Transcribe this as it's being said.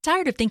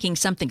Tired of thinking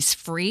something's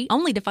free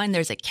only to find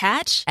there's a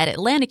catch? At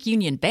Atlantic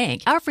Union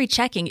Bank, our free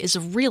checking is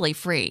really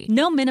free.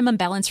 No minimum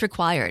balance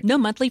required, no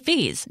monthly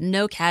fees,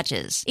 no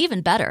catches. Even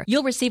better,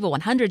 you'll receive a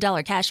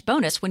 $100 cash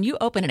bonus when you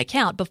open an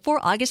account before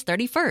August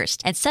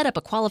 31st and set up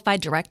a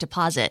qualified direct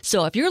deposit.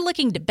 So if you're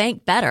looking to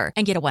bank better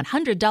and get a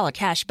 $100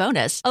 cash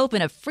bonus,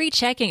 open a free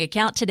checking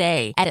account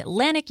today at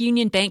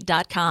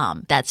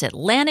AtlanticUnionBank.com. That's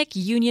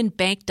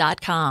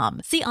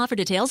AtlanticUnionBank.com. See offer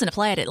details and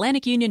apply at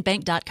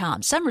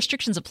AtlanticUnionBank.com. Some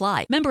restrictions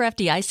apply. Member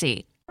FDIC.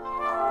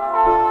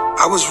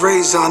 I was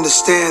raised to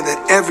understand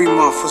that every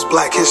month was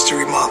Black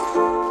History Month.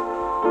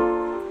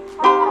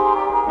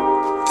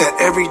 That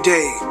every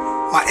day,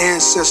 my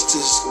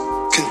ancestors,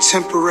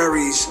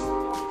 contemporaries,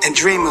 and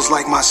dreamers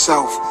like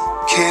myself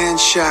can,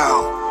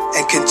 shall,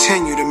 and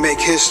continue to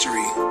make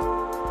history.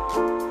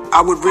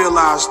 I would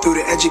realize through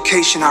the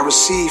education I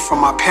received from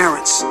my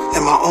parents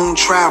and my own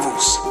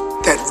travels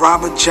that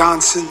Robert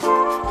Johnson,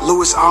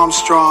 Louis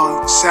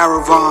Armstrong, Sarah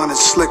Vaughan, and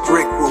Slick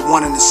Rick were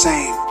one and the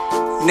same.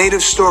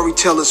 Native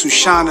storytellers who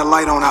shine a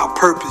light on our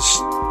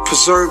purpose,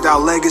 preserved our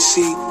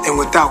legacy, and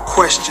without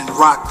question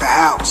rocked the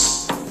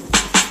house.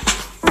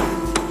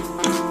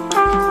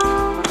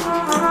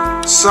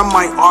 Some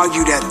might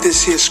argue that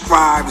this here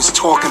scribe is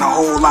talking a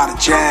whole lot of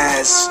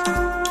jazz,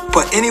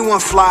 but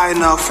anyone fly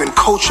enough and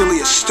culturally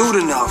astute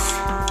enough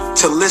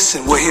to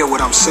listen will hear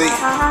what I'm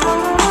saying.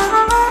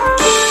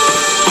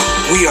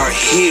 We are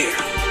here.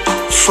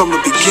 From the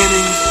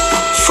beginning,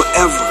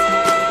 forever,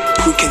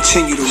 we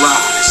continue to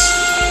rise.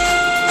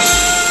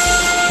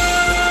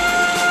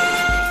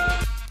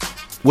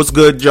 What's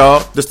good, y'all?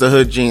 This is the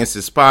Hood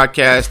Geniuses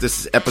podcast. This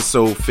is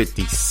episode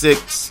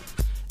 56,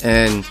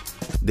 and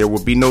there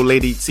will be no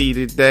Lady T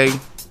today.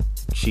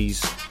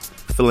 She's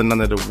feeling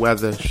under the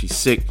weather. She's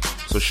sick,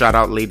 so shout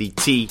out Lady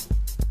T.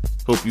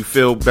 Hope you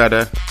feel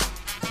better,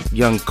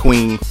 young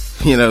queen.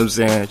 You know what I'm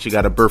saying? She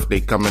got a birthday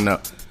coming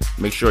up.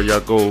 Make sure y'all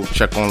go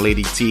check on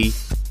Lady T.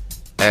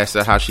 Ask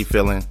her how she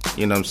feeling.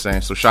 You know what I'm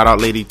saying? So shout out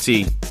Lady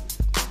T.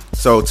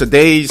 So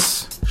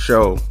today's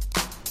show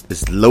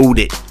is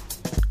loaded.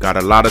 Got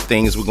a lot of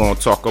things we're going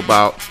to talk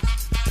about.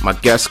 My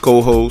guest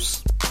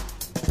co-host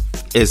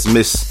is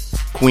Miss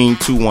Queen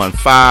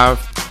 215.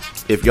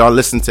 If y'all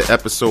listen to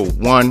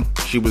episode 1,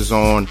 she was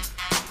on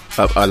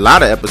a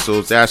lot of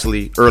episodes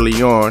actually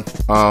early on.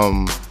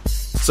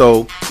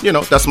 So, you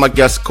know, that's my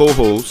guest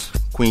co-host,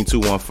 Queen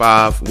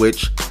 215,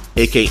 which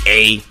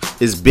aka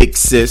is Big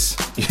Sis.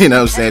 You know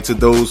what I'm saying? To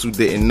those who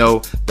didn't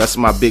know, that's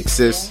my big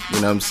sis.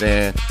 You know what I'm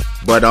saying?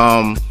 But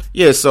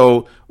yeah,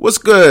 so what's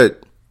good?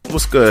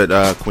 What's good,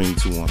 Queen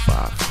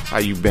 215? How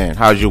you been?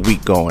 How's your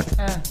week going?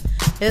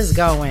 It's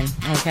going,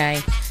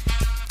 okay.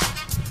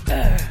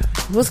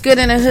 What's good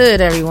in the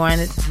hood, everyone?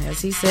 As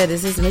he said,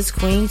 this is Miss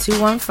Queen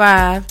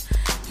 215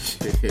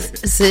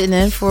 sitting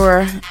in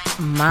for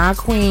my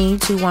Queen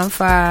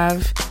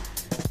 215,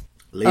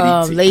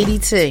 Lady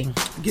T.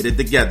 Get it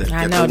together.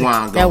 I know the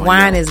wine that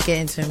wine is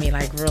getting to me,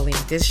 like really.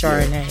 This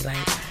Chardonnay, like.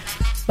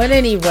 But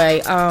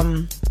anyway,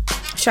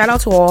 shout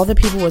out to all the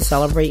people who are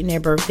celebrating their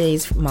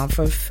birthdays month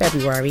of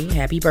February.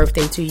 Happy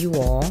birthday to you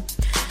all.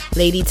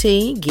 Lady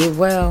T, get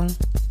well.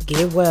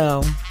 Get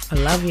well. I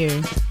love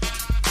you.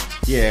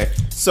 Yeah.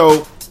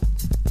 So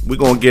we're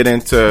going to get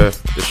into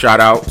the shout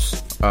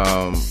outs.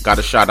 Got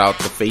to shout out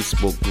the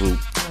Facebook group.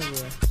 Oh,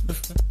 yeah.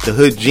 The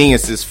Hood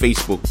Geniuses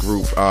Facebook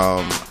group.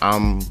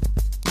 I'm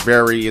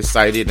very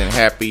excited and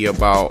happy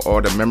about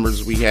all the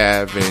members we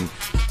have and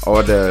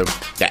all the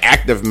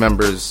active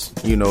members,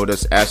 you know,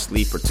 that's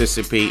actually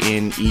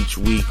participating each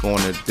week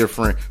on a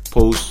different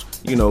post.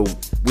 You know,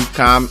 we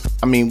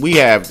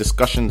have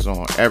discussions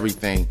on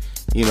everything.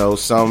 You know,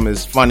 some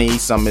is funny,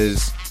 some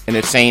is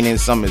entertaining,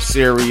 some is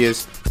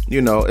serious.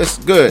 You know, it's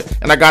good.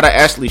 And I gotta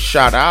actually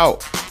shout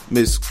out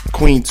Miss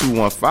Queen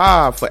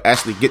 215 for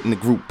actually getting the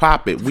group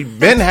popping. We've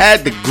been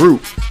had the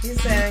group. You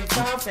said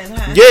popping,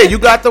 huh? Yeah, you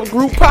got the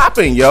group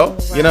popping, yo. Oh, wow.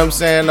 You know what I'm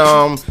saying?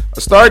 I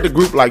started the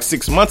group like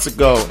 6 months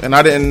ago, and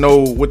I didn't know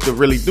what to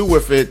really do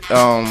with it.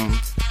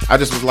 I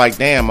just was like,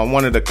 damn, I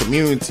wanted a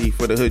community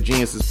for the Hood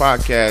Geniuses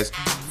podcast.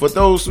 For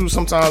those who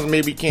sometimes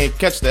maybe can't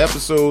catch the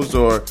episodes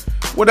or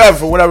whatever,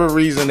 for whatever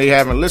reason they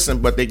haven't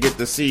listened, but they get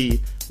to see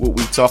what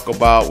we talk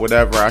about,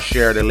 whatever. I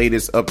share the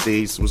latest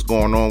updates, what's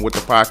going on with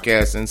the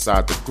podcast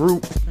inside the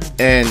group.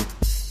 And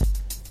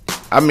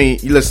I mean,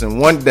 listen,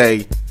 one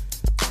day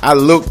I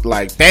looked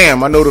like, damn,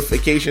 my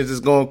notifications is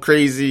going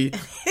crazy.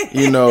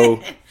 You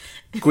know,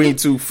 Queen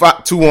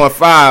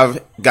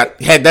 215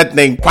 had that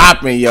thing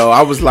popping, yo.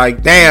 I was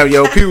like, damn,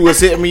 yo, people was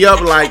hitting me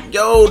up like,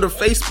 yo, the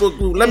Facebook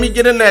group. Let me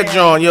get in that,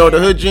 John, yo, the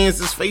Hood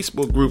Geniuses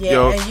Facebook group,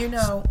 yo. And you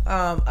know,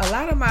 a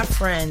lot of my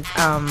friends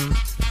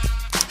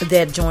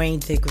that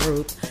joined the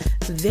group,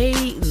 they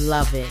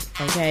love it,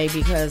 okay?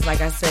 Because like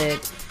I said,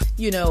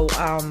 you know,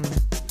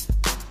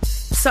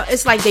 so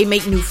it's like they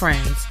make new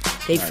friends.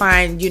 They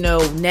find, you know,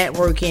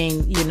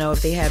 networking, you know,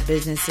 if they have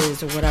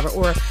businesses or whatever,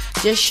 or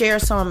just share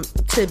some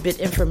tidbit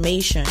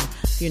information,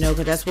 you know,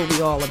 because that's what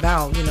we all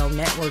about, you know,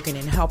 networking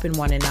and helping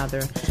one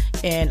another.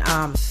 And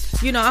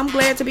you know, I'm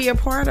glad to be a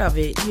part of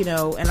it, you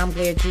know, and I'm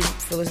glad you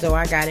feel as though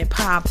I got it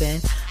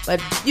popping.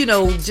 But, you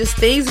know, just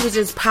things was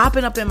just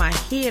popping up in my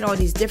head, all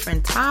these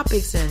different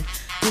topics, and,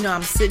 you know,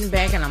 I'm sitting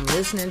back and I'm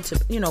listening to,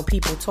 you know,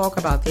 people talk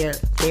about their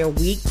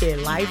week, their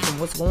life, and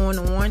what's going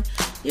on,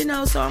 you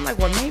know, so I'm like,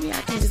 well, maybe I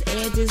can just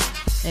add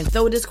this and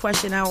throw this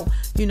question out,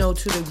 you know,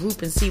 to the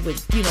group and see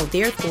what, you know,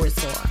 their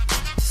thoughts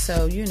are.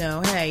 So, you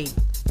know, hey,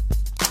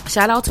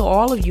 shout out to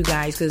all of you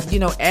guys, because, you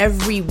know,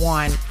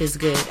 everyone is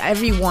good.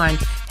 Everyone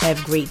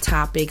have great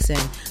topics,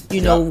 and, you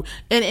know,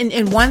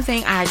 and one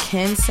thing I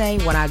can say,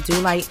 what I do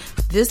like,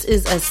 this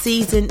is a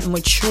seasoned,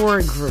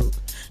 mature group.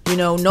 You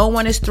know, no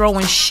one is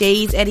throwing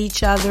shades at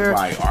each other.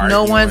 Right,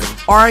 no one's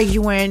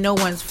arguing. No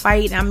one's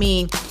fighting. I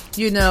mean,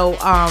 you know,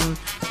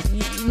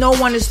 no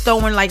one is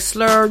throwing like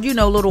slurred, you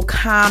know, little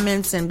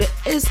comments, and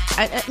it's,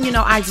 you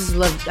know, I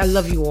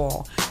love you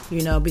all,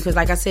 you know, because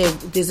like I said,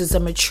 this is a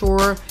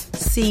mature,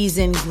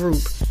 seasoned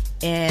group,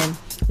 and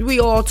we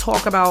all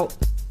talk about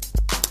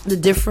the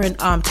different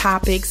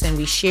topics, and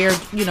we share,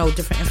 you know,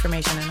 different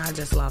information, and I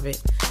just love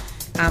it.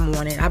 I'm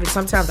on it.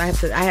 Sometimes I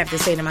have to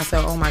say to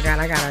myself, oh my God,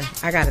 I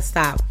gotta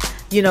stop.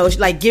 You know,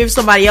 like give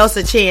somebody else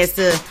a chance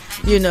to,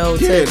 you know,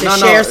 to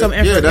share some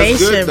information.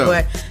 Good,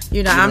 but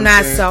you know, I'm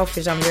not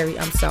selfish. I'm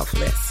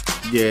selfless.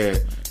 Yeah,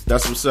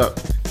 that's what's up.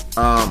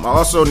 I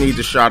also need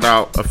to shout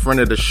out a friend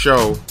of the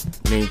show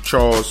named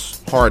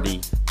Charles Hardy.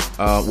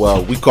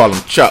 Well, we call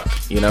him Chuck.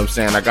 You know what I'm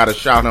saying? I gotta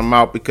shout him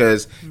out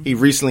because he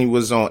recently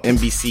was on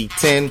NBC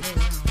 10.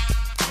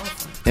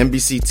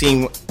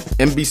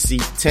 NBC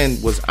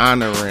 10 was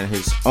honoring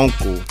his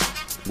uncle,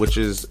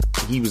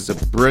 he was a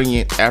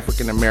brilliant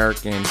African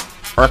American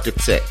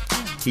architect.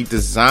 He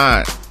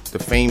designed the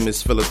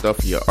famous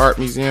Philadelphia Art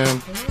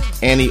Museum,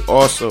 and he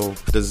also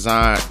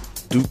designed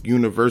Duke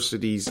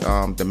University's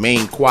the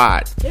main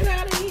quad. Get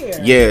out of here.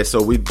 Yeah,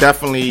 so we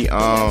definitely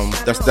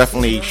that's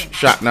definitely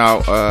shouting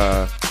out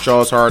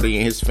Charles Hardy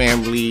and his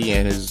family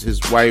and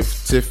his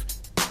wife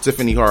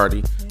Tiffany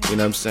Hardy. You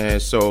know what I'm saying?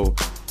 So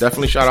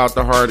definitely shout out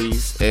the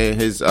Hardys and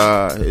his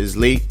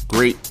late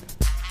great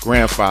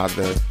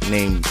grandfather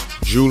named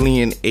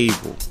Julian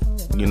Abel.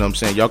 You know what I'm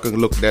saying? Y'all can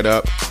look that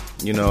up.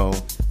 You know,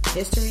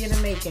 history in the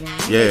making.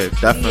 Yeah,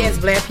 definitely. We as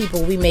black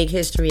people, we make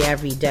history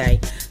every day.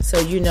 So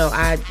you know,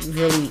 I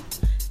really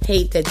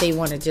hate that they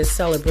want to just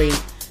celebrate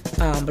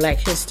Black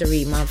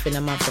History Month in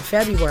the month of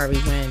February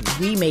when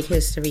we make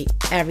history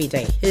every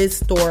day.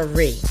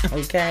 History,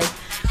 okay?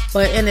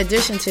 But in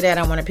addition to that,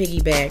 I want to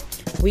piggyback.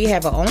 We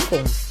have an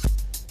uncle,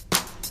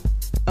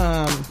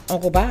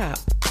 Uncle Bob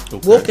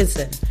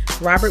Wilkinson,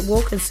 Robert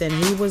Wilkinson.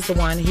 He was an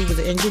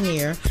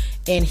engineer,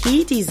 and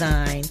he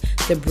designed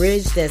the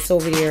bridge that's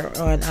over there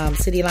on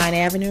City Line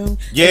Avenue.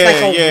 Yeah,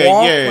 it's like a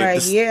walk,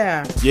 right?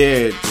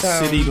 The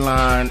City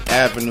Line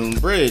Avenue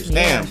Bridge.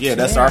 Damn,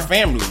 that's our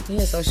family.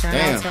 Yeah, so shout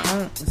out to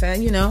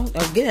Uncle. You know,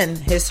 again,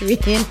 history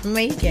in the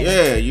making.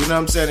 Yeah, you know what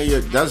I'm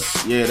saying?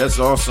 That's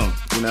awesome.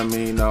 You know what I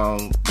mean?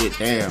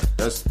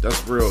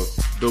 That's real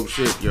dope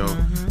shit, yo.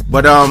 Mm-hmm.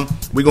 But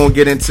we're gonna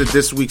get into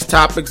this week's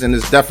topics, and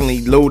it's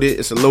definitely loaded.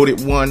 It's a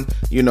loaded one.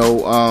 You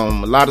know,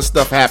 a lot of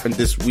stuff happened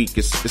this week.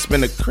 It's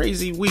been a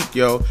crazy week,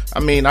 yo. I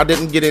mean, I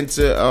didn't get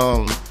into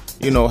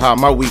you know, how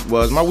my week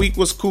was. My week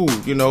was cool,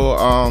 you know.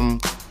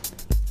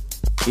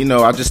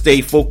 I just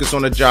stayed focused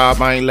on the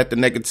job. I ain't let the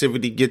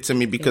negativity get to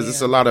me because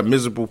it's a lot of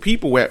miserable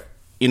people at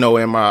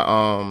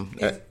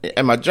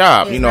my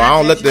job. You know, I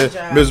don't let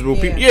the miserable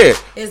people. Yeah,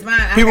 it's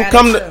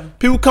mine.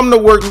 People come to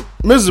work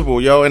miserable,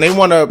 yo, and they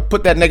want to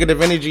put that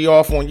negative energy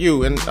off on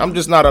you, and I'm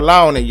just not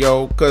allowing it,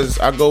 yo, because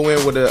I go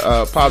in with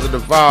a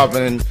positive vibe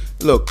and.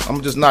 Look,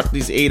 I'm just knock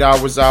these 8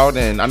 hours out,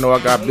 and I know I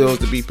got bills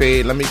to be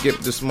paid. Let me get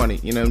this money.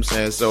 You know what I'm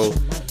saying? So,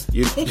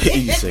 you said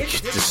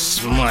get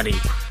this money.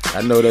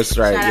 I know that's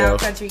right, shout yo.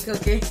 Out Country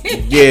Cooking.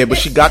 Yeah, but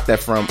she got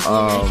that from,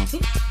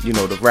 you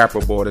know, the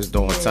rapper boy that's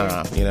doing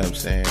time. You know what I'm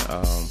saying?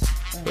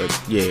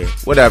 But yeah,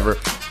 whatever.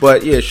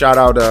 But yeah, shout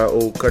out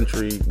Old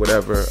Country,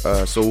 whatever,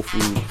 Soul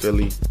Food,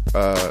 Philly,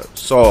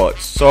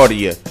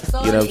 Saudia.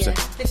 You know what I'm saying?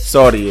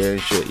 Saudia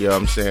and shit. You know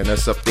what I'm saying?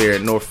 That's up there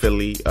in North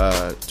Philly,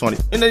 20.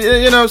 You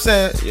know what I'm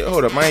saying? Yo,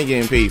 hold up, I ain't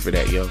getting paid for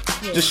that, yo.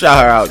 Yeah, just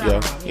shout her out,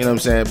 yo. You know what I'm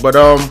saying? But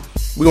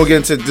we're gonna get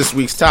into this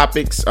week's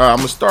topics. I'm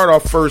gonna start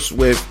off first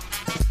with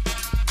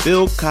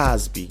Bill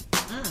Cosby.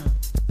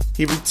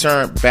 He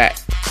returned back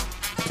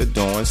to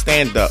doing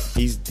stand up.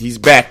 He's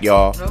back,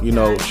 y'all. Okay. You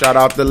know, shout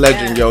out the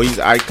legend, yo. He's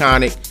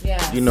iconic.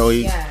 Yes. You know,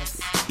 he's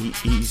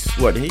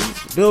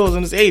Bill's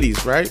in his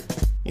 80s, right?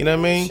 You know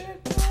what I mean?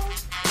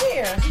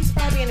 Yeah, he's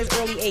probably in his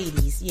early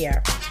 80s.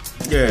 Yeah.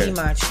 Pretty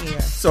much, yeah.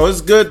 So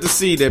it's good to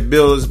see that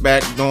Bill is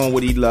back doing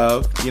what he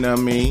loved. You know what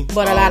I mean?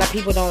 But a lot of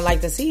people don't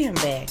like to see him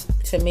back.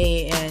 To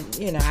me, and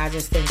you know, I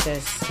just think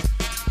that's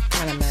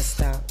kind of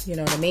messed up. You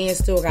know, the man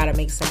still got to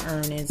make some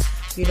earnings.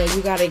 You know,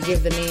 you got to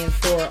give the man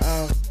for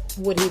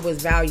what he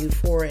was valued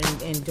for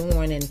and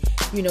doing, and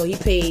you know, he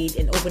paid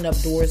and opened up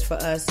doors for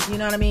us. You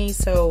know what I mean?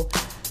 So,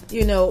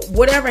 you know,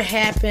 whatever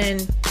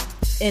happened,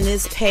 in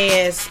this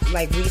past,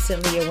 like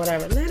recently or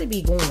whatever, let it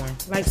be going.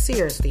 Like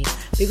seriously,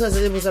 because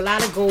there was a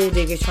lot of gold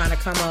diggers trying to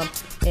come up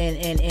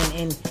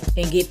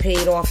and get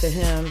paid off of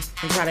him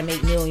and try to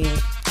make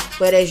millions.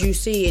 But as you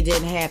see, it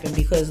didn't happen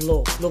because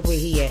look where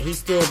he at. He's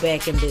still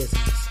back in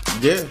business.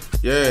 Yeah.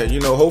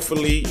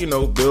 Hopefully,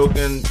 Bill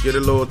can get a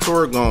little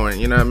tour going.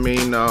 You know what I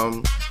mean?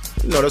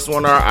 That's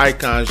one of our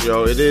icons,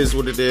 yo. It is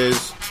what it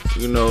is.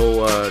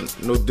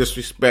 No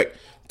disrespect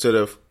to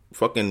the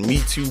fucking Me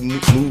Too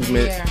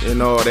movement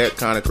and all that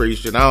kind of crazy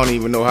shit. I don't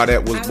even know how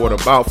that was brought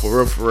about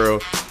for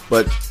real.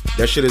 But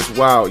that shit is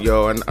wild,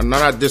 yo. And I'm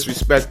not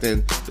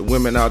disrespecting the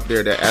women out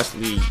there that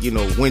actually,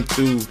 went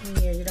through,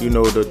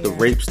 the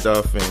rape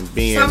stuff and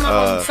being some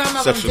of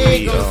sexually. Them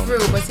did go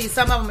through, but see,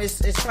 some of them is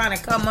trying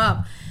to come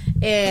up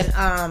and,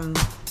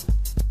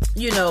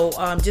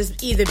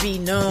 just either be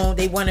known.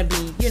 They want to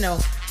be,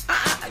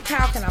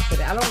 how can I put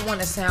it? I don't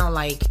want to sound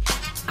like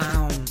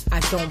I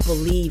don't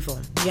believe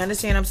them. You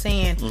understand what I'm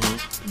saying?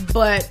 Mm-hmm.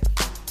 But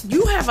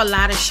you have a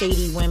lot of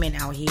shady women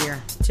out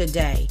here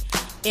today.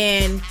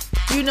 And,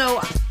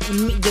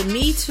 the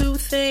Me Too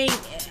thing,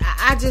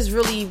 I just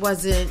really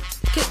wasn't...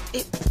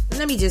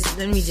 Let me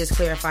just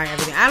clarify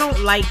everything. I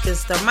don't like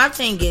this stuff. My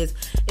thing is,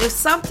 if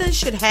something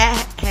should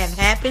have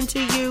happened to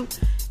you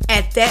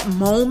at that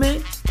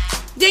moment,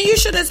 then you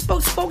should have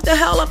spoke the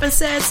hell up and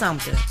said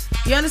something.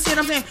 You understand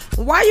what I'm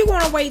saying? Why are you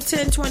going to wait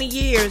 10, 20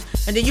 years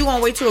and then you going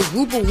to wait till a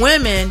group of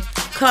women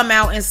come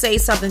out and say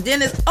something?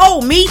 Then it's,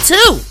 me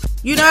too.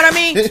 You know what I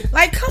mean?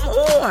 Like, come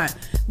on.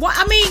 Well,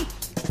 I mean,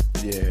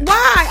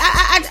 why?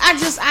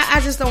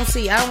 I just don't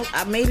see.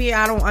 Maybe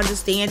I don't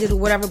understand it or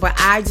whatever, but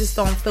I just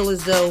don't feel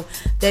as though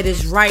that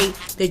it's right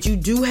that you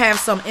do have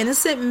some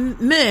innocent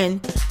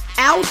men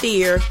out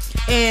there,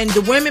 and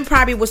the women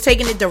probably was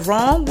taking it the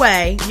wrong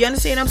way. You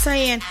understand what I'm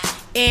saying?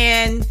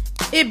 And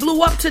it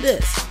blew up to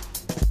this.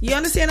 You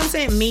understand what I'm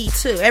saying? Me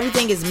too.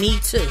 Everything is me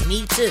too.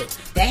 Me too.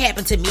 That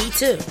happened to me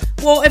too.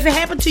 Well, if it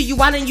happened to you,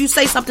 why didn't you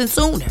say something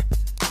sooner?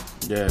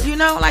 Yeah.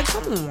 Come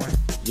on.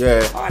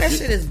 Yeah. All that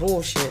shit is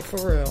bullshit,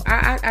 for real.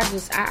 I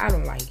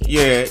don't like it.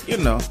 Yeah,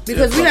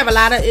 Because we have a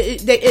lot of...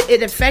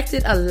 It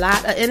affected a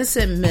lot of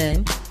innocent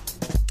men.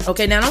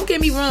 Okay, now don't get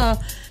me wrong.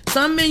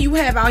 Some men you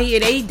have out here,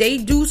 they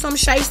do some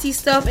shiesty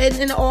stuff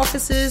in the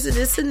offices and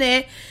this and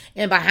that.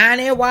 And behind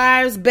their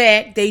wives'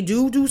 back, they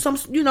do some,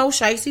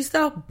 shiesty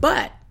stuff.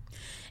 But...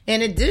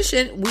 in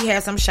addition, we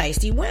have some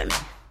shiesty women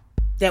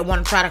that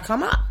want to try to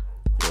come up.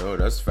 Yo,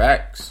 that's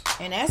facts.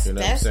 And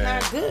that's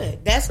not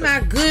good. That's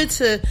not good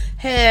to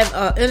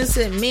have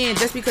innocent men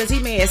just because he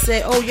may have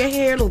said, "Oh, your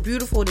hair look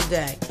beautiful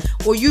today,"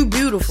 or "You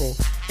beautiful,"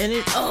 and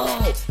then,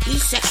 "Oh, he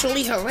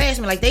sexually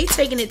harassed me." Like they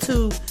taking it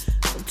to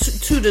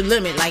the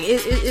limit. Like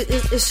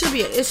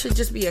it should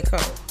just be a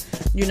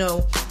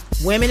code.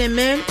 Women and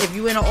men, if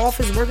you in an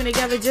office working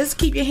together, just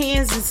keep your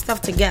hands and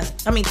stuff together.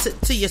 I mean,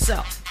 to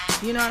yourself.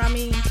 You know what I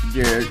mean?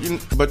 Yeah,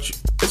 but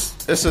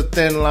it's a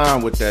thin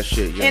line with that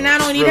shit. And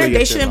not only that,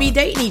 they shouldn't be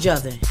dating each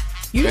other.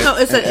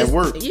 It's at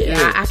work.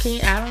 Yeah, I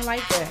can't. I don't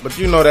like that. But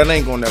that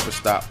ain't gonna never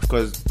stop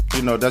because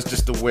that's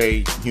just the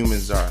way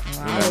humans are. Well, you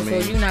know what I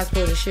mean? So you're not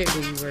supposed to shit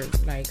where you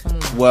work. Like, come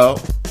on.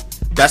 Well,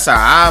 that's how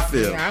I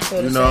feel. Yeah, I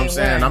feel you know what I'm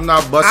saying? Way. I'm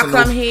not busting.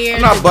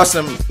 I'm not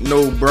busting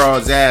no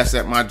broad's ass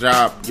at my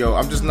job, yo.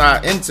 I'm just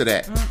not into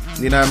that.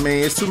 You know what I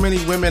mean? It's too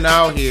many women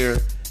out here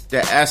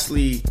that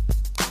actually.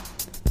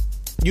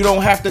 You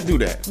don't have to do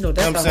that. No,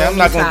 that's you know what I'm saying? I'm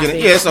not gonna get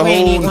it. Yeah, it's a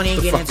whole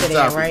fucking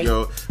topic, right?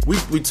 Yo.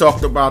 We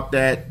talked about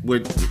that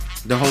with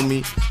the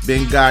homie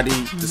Ben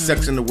Gotti, the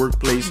sex in the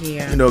workplace.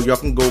 Yeah. Y'all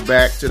can go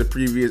back to the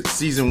previous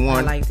season 1.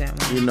 I like that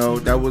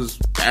one. That was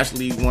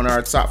actually one of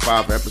our top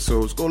 5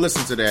 episodes. Go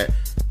listen to that.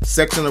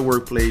 Sex in the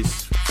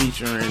Workplace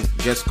featuring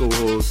guest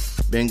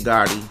co-host Ben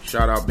Gotti.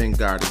 Shout out Ben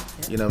Gotti.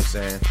 Yeah. You know what I'm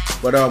saying?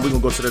 But we're gonna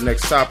go to the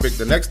next topic.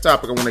 The next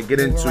topic I want to get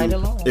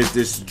into is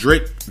this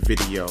Drake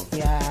video.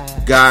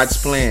 Yeah.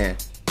 God's Plan.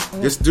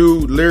 This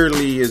dude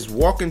literally is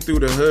walking through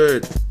the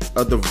hood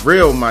of the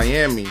real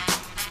Miami,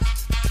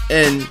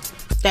 and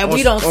that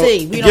we don't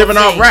see. We giving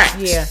don't out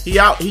racks.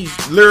 Yeah,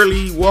 he's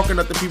literally walking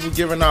up to people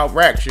giving out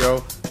racks,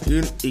 yo.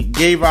 He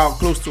gave out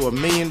close to $1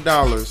 million.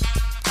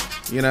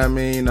 You know what I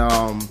mean?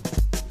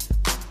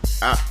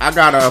 I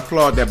gotta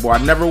applaud that boy.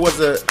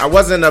 I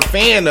wasn't a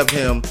fan of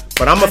him,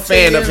 but I'm a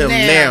fan of him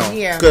now.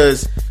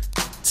 Because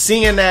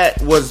seeing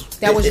that was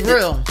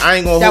real. I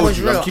ain't gonna hold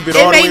you. I'm keep it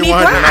all the way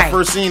 100. When I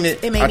first seen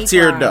it, I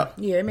teared up.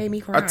 Yeah, it made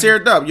me cry. I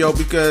teared up, yo,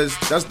 because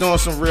that's doing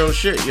some real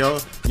shit, yo.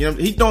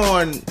 He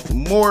doing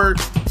more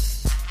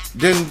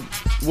than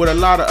what a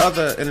lot of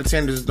other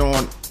entertainers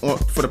doing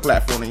for the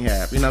platform he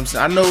have. You know what I'm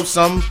saying? I know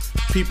some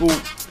people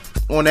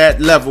on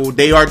that level,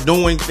 they are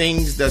doing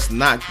things that's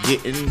not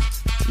getting,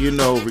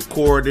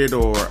 recorded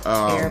or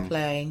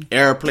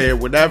airplay or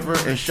whatever.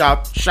 And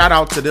shout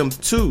out to them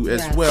too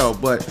as well.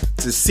 But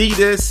to see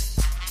this,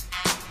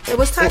 it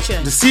was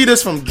touching. To see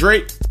this from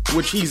Drake,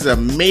 which he's a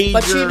major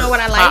but you know what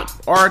I like?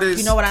 Pop artist.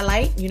 You know what I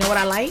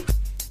like?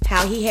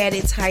 How he had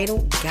it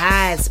titled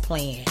God's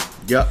Plan.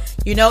 Yep.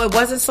 It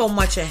wasn't so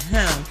much of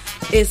him.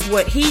 It's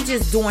what he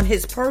just doing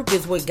his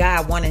purpose, what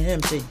God wanted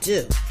him to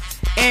do.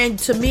 And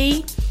to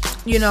me,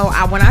 you know,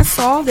 when I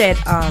saw that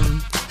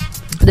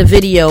the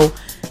video,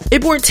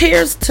 it brought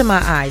tears to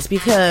my eyes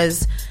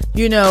because,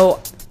 you know,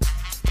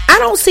 I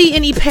don't see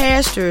any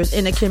pastors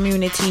in the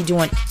community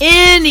doing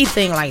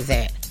anything like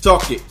that.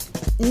 Talk it.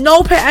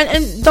 No,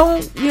 and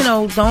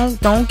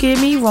don't get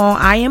me wrong.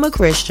 I am a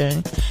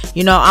Christian,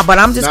 you know, but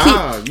I'm just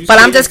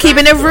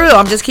keeping it real.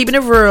 I'm just keeping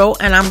it real,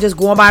 and I'm just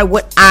going by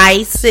what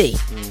I see.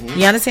 Mm-hmm.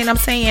 You understand what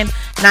I'm saying?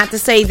 Not to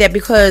say that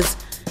because,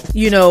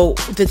 you know,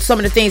 some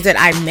of the things that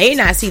I may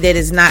not see that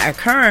is not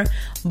occurring,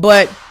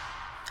 but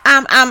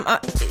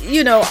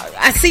you know,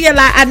 I see a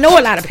lot. I know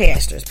a lot of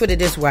pastors. Put it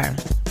this way.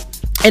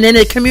 And in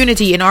the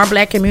community, in our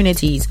black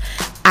communities,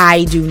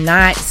 I do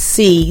not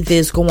see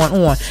this going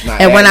on.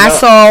 And when I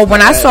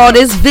saw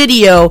this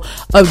video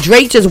of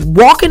Drake just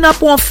walking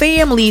up on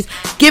families,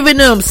 giving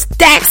them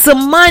stacks of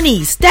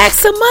money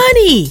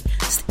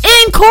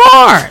in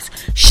cars,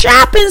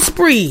 shopping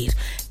sprees,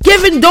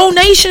 giving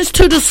donations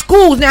to the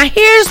schools. Now,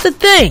 here's the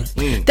thing.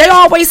 They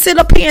always sit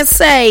up here and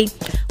say,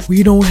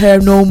 we don't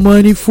have no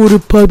money for the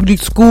public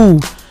school.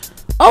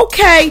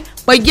 Okay,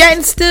 but yet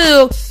and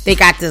still, they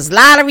got this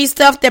lottery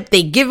stuff that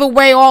they give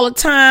away all the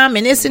time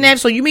and this and that.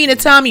 So you mean to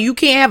tell me you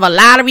can't have a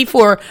lottery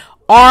for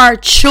our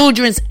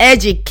children's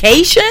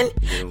education?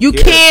 You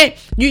can't,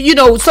 you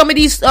know, some of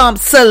these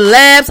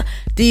celebs,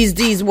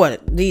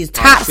 these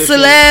top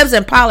celebs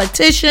and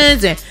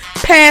politicians and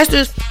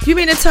pastors, you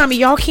mean to tell me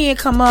y'all can't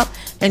come up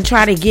and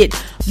try to get,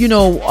 you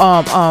know,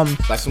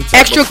 like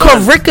extra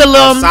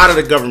curriculum outside of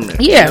the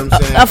government? Yeah, you know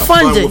a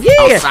funding.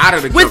 Yeah, outside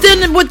of the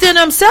within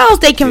themselves,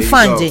 they can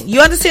fund it. You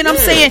understand what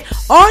I'm saying?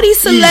 All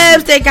these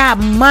celebs, they got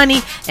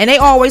money, and they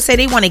always say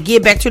they want to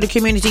give back to the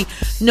community.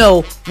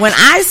 No, when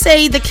I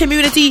say the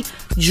community,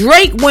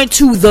 Drake went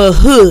to the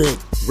hood,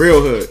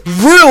 real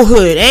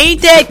hood.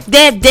 Ain't that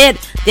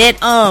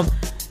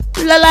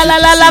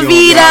La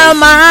vida,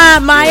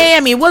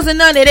 Miami. It wasn't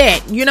none of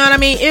that. You know what I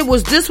mean?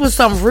 This was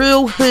some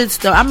real hood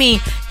stuff. I mean,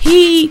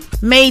 he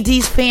made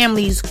these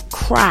families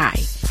cry.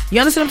 You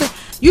understand what I'm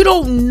saying? You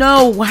don't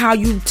know how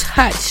you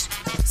touched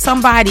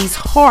somebody's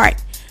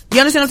heart.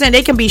 You understand what I'm saying?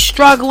 They can be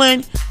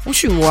struggling. Well,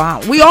 shoot,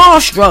 we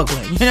all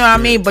struggling. You know what I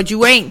mean? But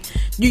you ain't.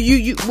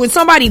 You when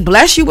somebody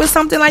bless you with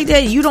something like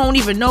that, you don't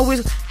even know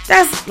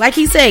that's like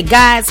he said,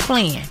 God's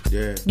plan.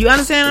 Yeah. You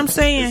understand what I'm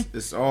saying?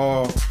 It's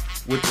all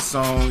with the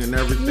song and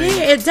everything.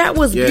 Yeah, that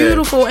was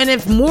beautiful. And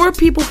if more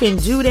people can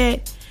do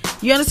that,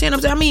 you understand what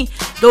I'm saying? I mean,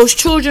 those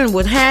children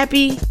were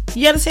happy.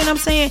 You understand what I'm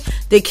saying?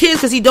 The kids,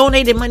 because he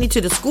donated money to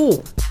the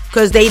school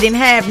because they didn't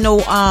have no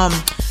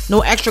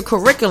extra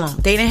curriculum.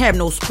 They didn't have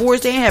no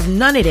sports. They didn't have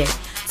none of that.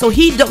 So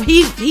he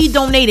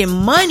donated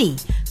money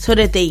so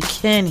that they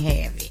can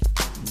have it.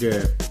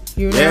 Yeah.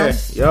 You know? Yeah.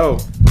 Yo,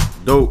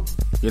 dope.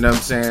 You know what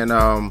I'm saying?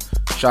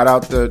 Shout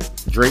out to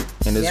Drake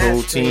and his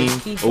whole team,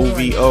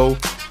 OVO.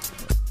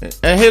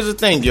 And here's the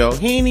thing, yo.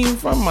 He ain't even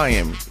from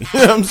Miami. You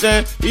know what I'm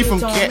saying? He from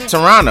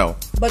Toronto.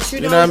 But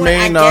you know what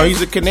I mean? No,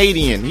 he's a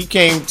Canadian. He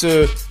came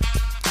to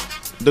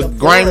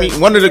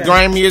one of the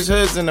grimiest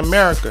hoods in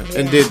America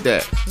and did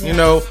that. Yeah. You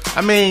know,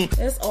 I mean,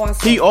 that's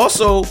awesome. He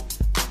also,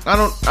 I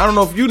don't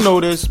know if you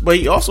know this, but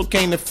he also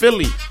came to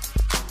Philly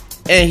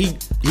and he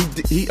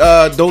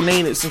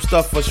donated some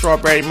stuff for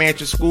Strawberry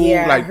Mansion School,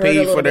 like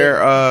paid for their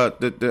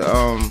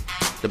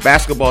the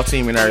basketball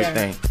team and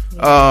everything.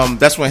 Yeah.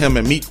 That's when him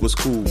and Meek was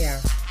cool. Yeah.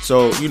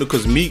 So, you know,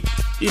 because Meek,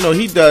 you know,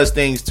 he does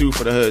things too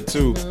for the hood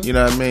too. Mm-hmm. You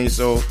know what I mean?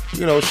 So,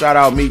 you know, shout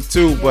out Meek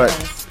too. But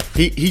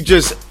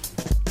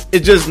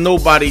it's just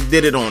nobody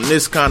did it on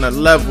this kind of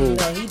level.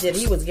 No, he did.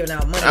 He was giving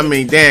out money. I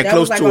mean, damn,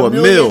 close to $1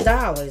 million.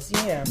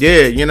 Yeah.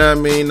 Yeah, you know what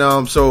I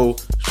mean? So,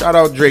 shout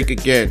out Drake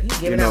again. He's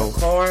giving out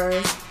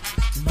cars,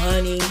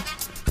 money.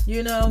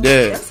 You know?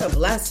 Yeah. That's a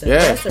blessing.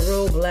 Yeah. That's a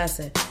real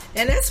blessing.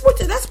 And that's what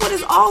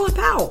it's all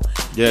about.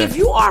 Yeah. If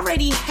you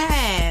already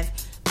have,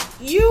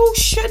 you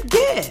should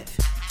give.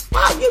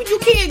 Well, you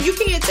can't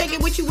take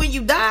it with you when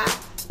you die.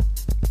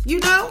 You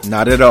know?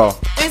 Not at all.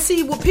 And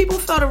see, what people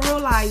fail to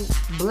realize,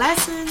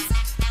 blessings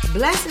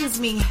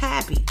mean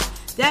happy.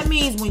 That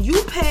means when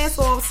you pass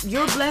off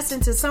your blessing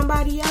to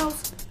somebody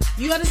else,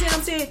 you understand what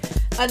I'm saying?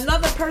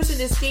 Another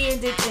person is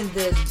standing in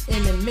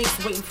the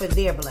mix waiting for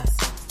their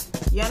blessing.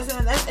 You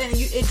understand that? And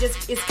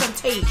it's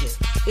contagious.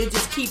 It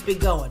just keeps it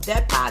going.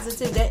 That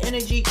positive, that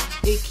energy,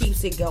 it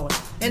keeps it going.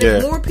 And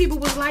if more people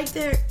was like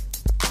that,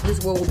 this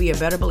world will be a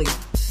better place.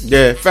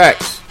 Yeah,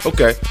 facts.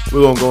 Okay,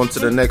 we're gonna go into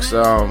the next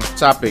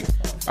topic.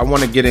 I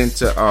want to get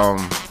into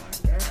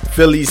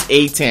Philly's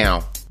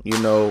A-Town. You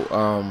know,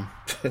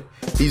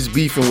 he's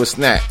beefing with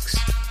Snacks.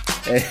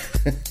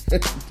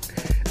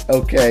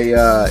 Okay,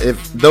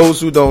 if those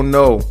who don't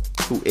know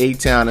who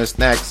A-Town and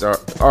Snacks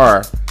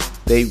are,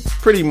 they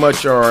pretty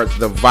much are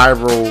the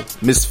viral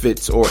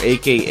misfits, or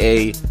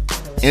AKA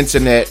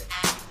internet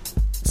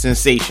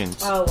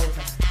sensations. Oh,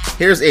 okay.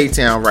 Here's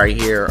A-Town right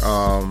here.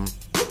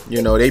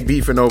 You know, they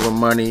beefing over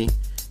money.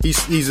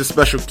 He's a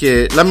special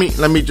kid. Let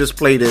me just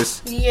play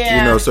this. Yeah,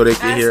 you know, so they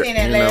can hear. I seen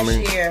it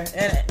last year,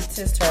 and it's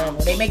just terrible.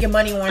 They making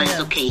money on him.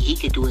 It's okay. He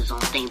could do his own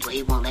thing, but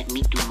he won't let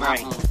me do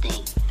my own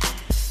thing.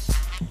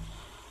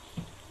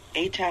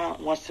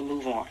 A-Town wants to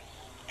move on,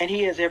 and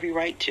he has every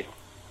right to.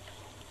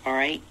 All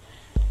right?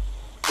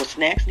 What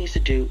Snacks needs to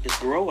do is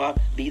grow up,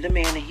 be the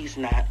man that he's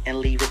not, and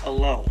leave it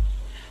alone.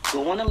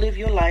 Go on and live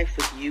your life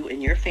with you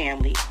and your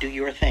family. Do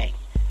your thing.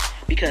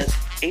 Because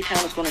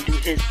A-Town is going to do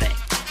his thing.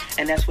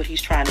 And that's what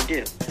he's trying to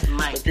do.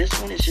 Right. But this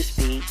one is just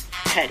being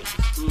petty.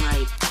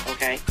 Right.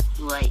 Okay?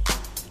 Right.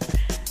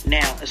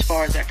 Now, as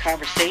far as that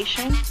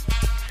conversation,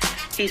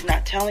 he's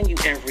not telling you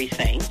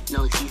everything.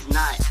 No, he's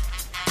not.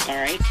 All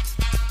right?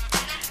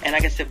 And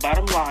like I said,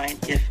 bottom line,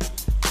 if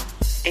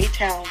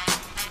A-Town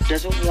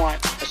doesn't want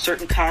a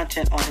certain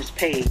content on his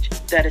page,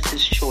 that is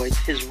his choice,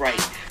 his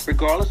right.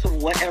 Regardless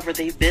of whatever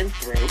they've been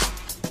through,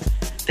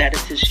 that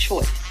is his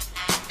choice.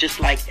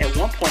 Just like at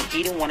one point,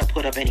 he didn't want to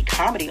put up any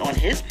comedy on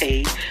his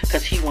page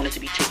because he wanted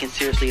to be taken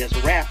seriously as a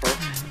rapper,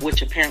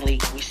 which apparently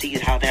we see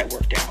how that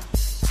worked out.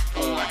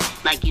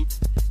 Like you.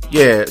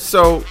 Yeah,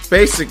 so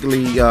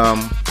basically,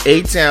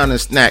 A-Town and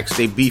Snacks,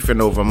 they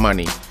beefing over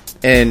money.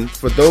 And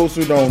for those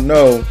who don't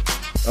know,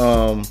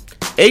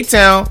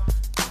 A-Town,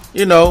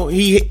 you know,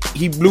 he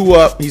blew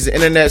up. He's an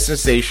internet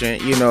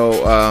sensation. You know,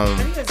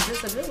 he has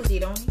disability,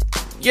 don't he?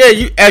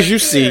 Yeah, as you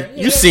see,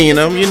 you seen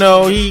him. You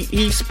know,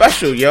 he's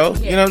special, yo.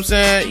 You know what I'm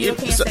saying? You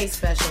can't say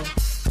special.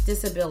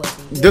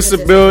 Disability.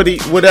 Disability,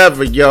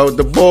 whatever, yo.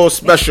 The bull's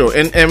special.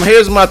 And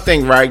here's my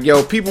thing, right,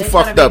 yo. People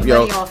fucked up,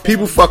 yo.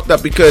 People fucked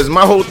up because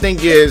my whole thing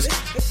is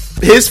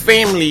his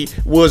family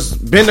was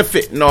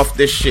benefiting off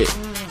this shit.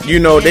 You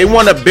know, they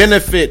want to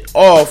benefit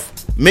off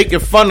making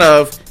fun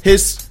of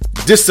his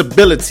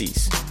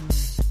disabilities.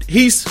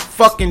 He's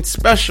fucking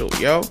special,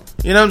 yo.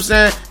 You know what I'm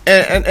saying?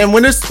 And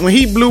when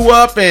he blew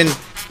up and,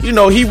 you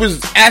know, he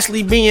was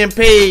actually being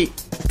paid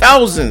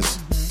thousands,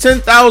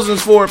 10,000s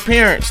for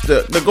appearance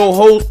to go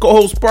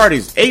host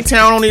parties.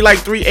 A-Town only like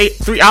three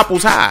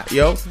apples high,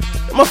 yo.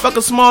 That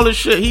motherfucker small as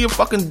shit. He a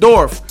fucking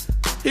dwarf.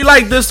 He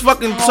like this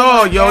fucking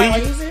tall, yo.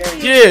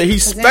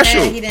 He's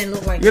special. He didn't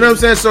look like you know what I'm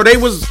saying? So they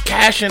was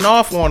cashing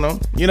off on him.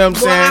 You know what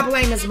I'm saying? I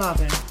blame his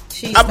mother.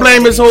 I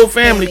blame his whole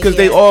family because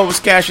they all was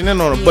cashing in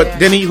on him. But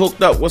then he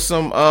hooked up with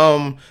some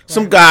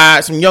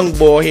guy, some young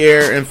boy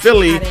here in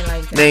Philly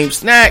named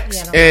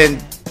Snacks, and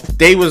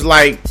they was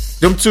like,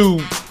 them two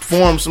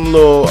formed some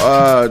little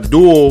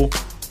duel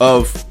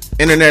of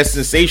internet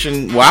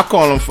sensation. Well, I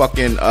call them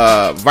fucking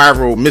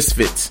viral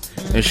misfits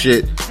and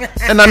shit.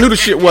 And I knew the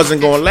shit wasn't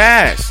gonna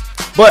last.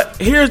 But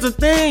here's the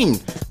thing: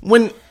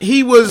 when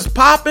he was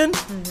popping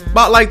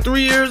about like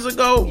 3 years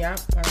ago, yeah,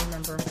 I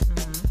remember.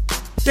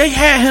 They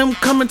had him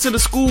coming to the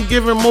school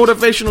giving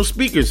motivational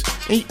speakers.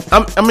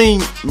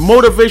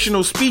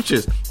 Motivational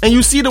speeches. And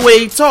you see the way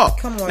he talk.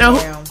 Come on now.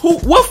 Who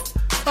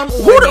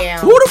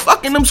the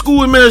fuck in them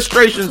school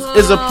administrations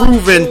is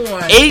approving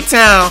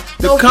A-Town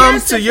to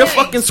come to your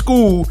fucking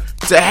school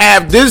to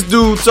have this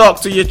dude talk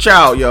to your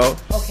child, yo?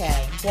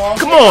 Okay. Well,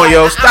 come on,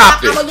 yo,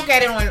 stop it. I'm gonna look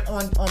at it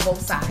on both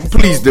sides.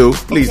 Please do.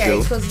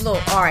 Because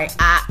look, all right,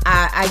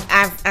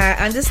 I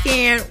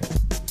understand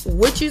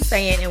what you're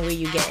saying and where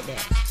you get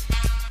that.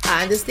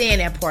 I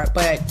understand that part,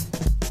 but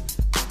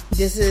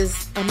this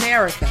is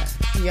America.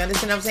 You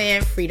understand what I'm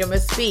saying? Freedom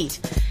of speech.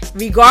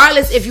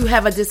 Regardless if you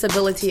have a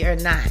disability or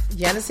not.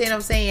 You understand what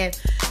I'm saying?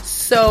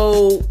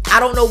 So, I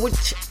don't know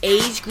which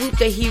age group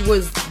that he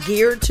was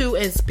geared to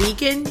and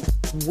speaking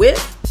with,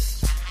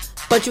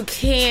 but you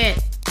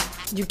can't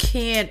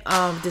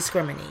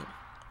discriminate.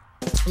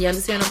 You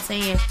understand what I'm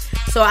saying?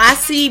 So, I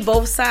see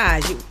both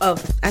sides.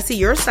 I see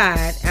your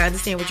side. I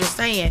understand what you're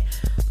saying.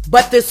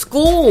 But the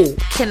school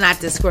cannot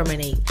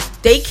discriminate.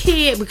 They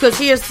can't, because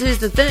here's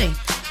the thing.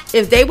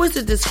 If they was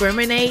to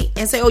discriminate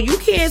and say, oh, you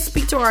can't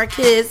speak to our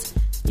kids,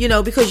 you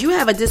know, because you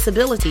have a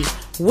disability.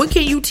 What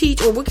can you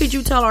teach or what could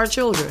you tell our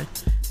children?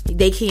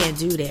 They can't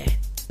do that.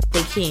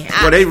 They can't.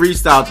 Well, they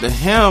reached out to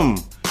him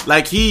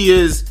like he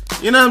is,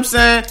 you know what I'm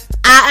saying?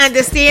 I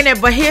understand it,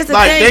 but here's the thing.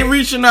 Like, they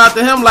reaching out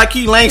to him like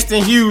he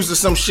Langston Hughes or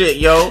some shit,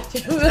 yo.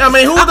 I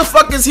mean, who the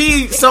fuck is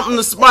he something to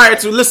aspire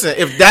to? Listen,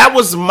 if that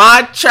was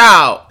my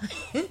child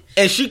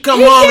and she come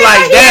home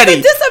like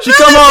daddy, she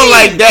come home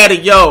like daddy,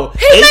 yo.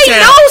 He may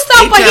know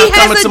stuff, but he has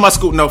coming to my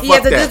school. No,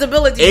 fuck that.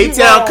 Disability.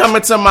 A-Town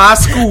coming to my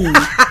school.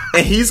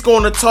 And he's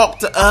going to talk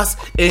to us,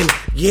 and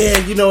yeah,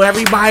 you know,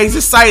 everybody's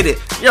excited.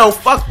 Yo,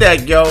 fuck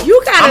that, yo.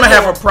 I'm gonna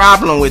have a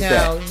problem with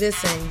that. No,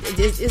 listen,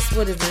 it's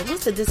what is it?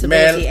 What's the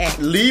Disability Act?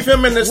 Leave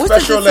him in the What's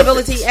Special the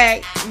Disability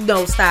Olympics. Act?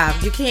 No,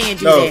 stop. You can't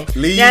do that.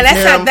 Leave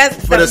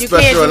him for the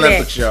Special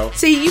Olympics, yo.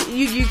 See,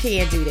 you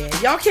can't do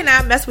that. Y'all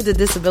cannot mess with the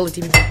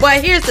disability people.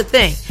 But here's the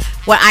thing: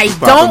 what I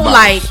don't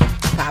like,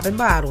 popping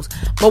bottles.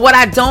 But what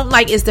I don't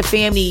like is the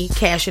family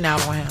cashing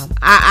out on him.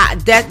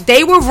 That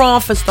they were wrong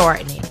for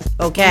starting it.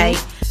 Okay.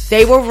 Mm-hmm.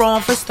 They were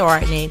wrong for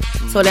starting it.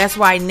 So that's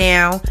why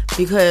now,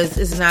 because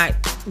it's not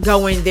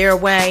going their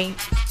way,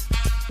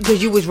 because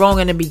you was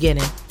wrong in the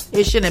beginning.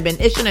 It shouldn't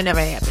have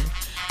never happened.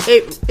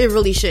 It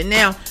really shouldn't.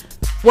 Now,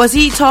 was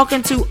he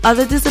talking to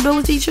other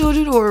disability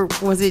children or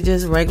was it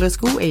just regular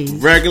school age?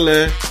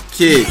 Regular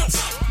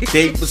kids.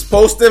 They was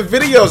posting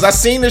videos. I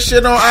seen this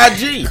shit on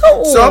IG.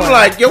 Cool. So I'm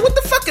like, yo, what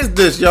the fuck is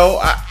this, yo?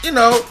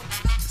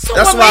 So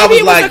That's well, why I maybe was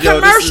it was like, a yo,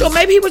 this commercial. is-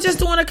 Maybe he was just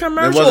doing a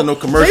commercial. There wasn't no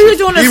commercial. Maybe he was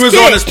doing a He was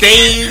skit. on the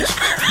stage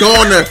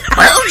doing the,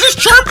 I was just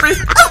chirping.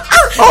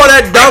 All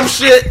that dumb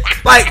shit.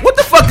 Like, what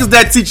the fuck is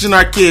that teaching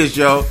our kids,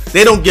 yo?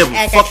 They don't give a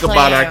Act a fuck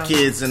about our clown.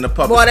 kids in the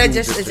public Well, that school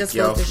just- it district, just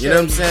yo. goes to You know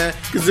what I'm show saying?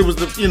 Because it was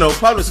the,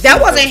 public school.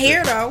 That wasn't district.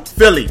 here though.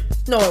 Philly.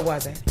 No, it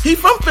wasn't. He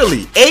from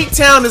Philly.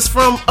 A-Town is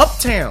from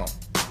Uptown.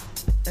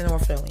 In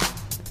North Philly.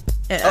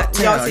 And,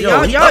 Uptown. see,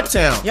 Yo, he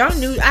Uptown. Y'all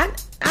knew. I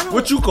don't.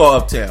 What you call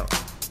Uptown?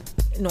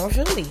 North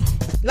Philly.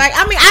 Like,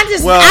 I mean, I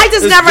just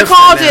it's never different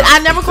called now. it. I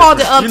never It's called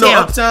it different. Uptown. You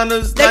know, Uptown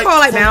is They call it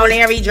like from Mount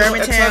where- Airy, you know,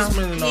 Germantown.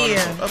 ex-husband and all Yeah,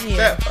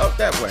 that. Up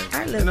that way.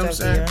 I lived You know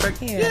what I'm up saying?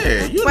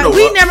 there. Yeah, you But know.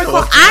 we up- never you know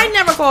called. Uptown. I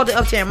never called it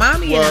Uptown.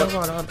 Mommy never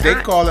called it Uptown.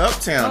 They call it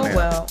Uptown Oh now.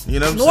 well. You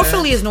know what I'm North saying?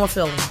 Philly is North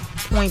Philly.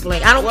 Point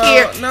blank. I don't Well,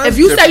 care no, if it's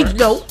you say different.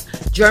 no.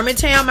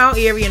 Germantown, Mount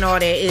Airy, and all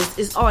that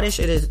is all that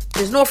shit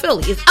is North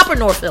Philly. It's Upper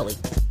North Philly.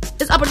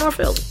 It's Upper North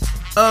Philly.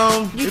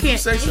 You can't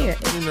say so. yeah,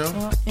 You know.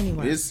 well,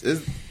 anyway. It's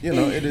you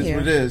know, it is Yeah,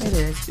 what it is. It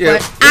is. Yeah,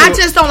 But you I know,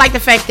 just don't like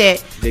the fact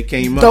that they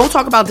came up. don't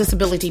talk about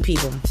disability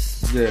people.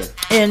 Yeah.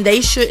 And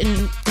they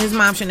shouldn't. His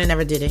mom shouldn't have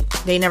never did it.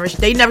 They never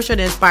should have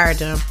inspired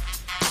them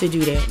to do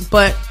that.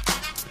 But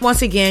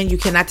once again, you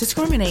cannot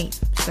discriminate.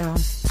 So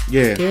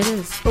Yeah. there it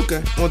is.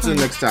 Okay. On to the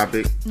next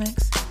topic.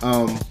 Next.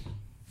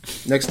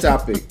 Next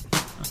topic.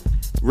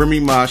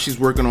 Remy Ma, she's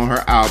working on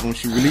her album.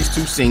 She released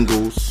 2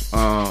 singles.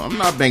 I'm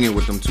not banging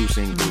with them 2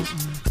 singles,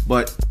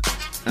 but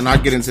and I'll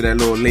get into that a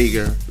little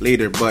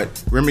later.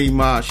 But Remy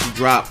Ma, she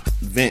dropped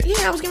Vince.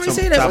 Yeah, I was going to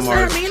say that. What's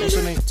her manager? What's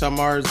her name?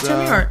 Tamar's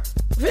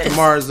Vince.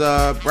 Tamar's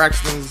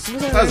Braxton's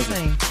What's her cousin. last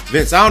name?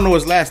 Vince. I don't know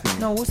his last name.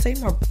 No, what's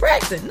Seymour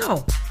Braxton?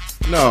 No,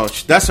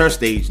 that's her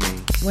stage name.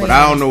 Wait but a I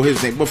minute. don't know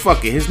his name. But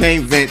fuck it. His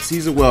name Vince.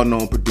 He's a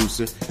well-known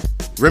producer.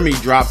 Remy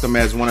dropped him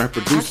as one of her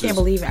producers. I can't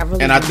believe it. I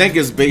really and I don't. think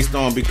it's based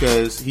on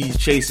because he's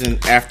chasing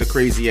after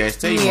crazy ass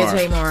Tamar. Yeah,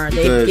 Tamar.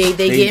 Because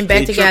They getting back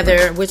they together,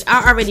 tripping. which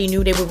I already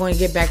knew they were going to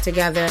get back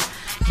together.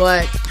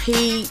 But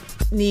he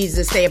needs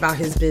to stay about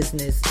his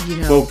business. You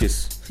know,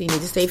 Focus. He needs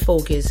to stay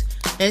focused.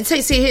 And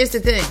see, here's the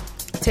thing: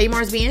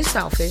 Tamar's being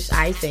selfish,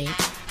 I think,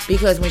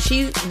 because when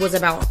she was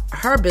about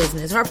her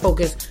business, her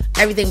focus,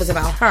 everything was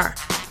about her.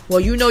 Well,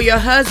 you know, your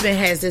husband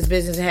has this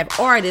business and have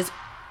artists.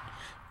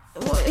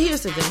 Well,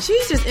 here's the thing: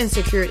 she's just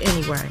insecure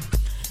anyway.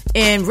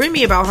 And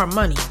Remy about her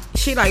money.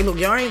 She like, look,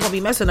 y'all ain't gonna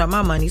be messing up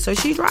my money, so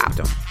she dropped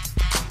him.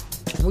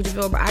 How you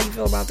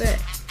feel about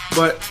that?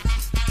 But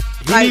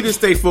he Like- need to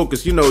stay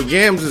focused. You know,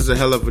 yams is a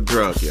hell of a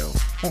drug, yo.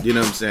 You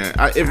know what I'm saying?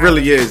 It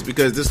really is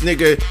because this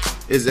nigga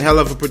is a hell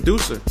of a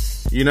producer.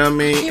 You know what I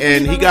mean? Yeah,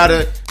 And but he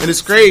gotta, and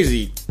it's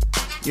crazy.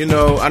 You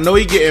know, I know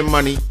he getting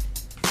money,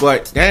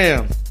 but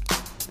damn,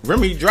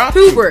 Remy dropped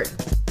him. Hubert.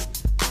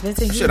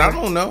 Vincent Shit, Hubert. I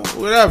don't know.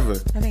 Whatever.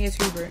 I think it's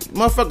Hubert.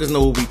 Motherfuckers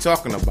know what we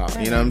talking about.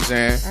 You know what I'm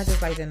saying? I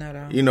just like to know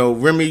though. You know,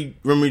 Remy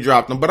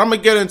dropped them. But I'm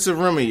gonna get into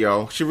Remy,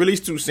 yo. She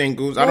released 2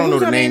 singles. I Well, don't know who's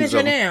the her names manager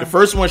of them. now? The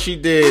first one she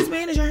Who's did.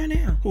 managing her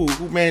now? Who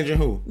managing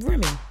who?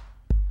 Remy.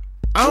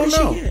 I don't Who did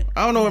she know. get?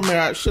 I don't know.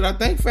 Man, should I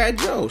think Fat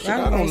Joe? Shit, I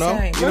don't know. You know Well,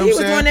 what he I'm was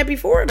saying? doing that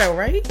before though,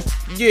 right?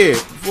 Yeah,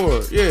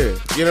 before. Yeah. You know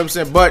what I'm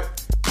saying?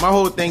 But my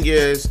whole thing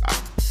is,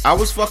 I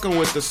was fucking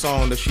with the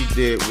song that she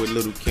did with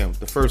Little Kim,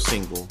 the first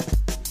single.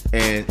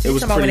 And it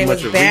was Talking about when pretty they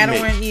much was a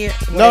battling. remake.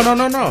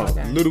 Yeah. No.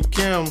 Okay. Little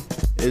Kim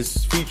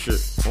is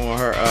featured on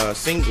her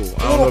single. I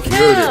don't Little know if you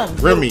heard Kim.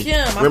 it. Remy. Little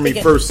Kim. I'm Remy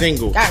thinking- first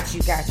single. Got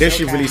you. Then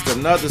she Okay. released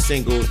another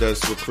single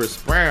that's with Chris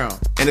Brown.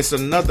 And it's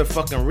another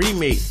fucking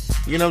remake.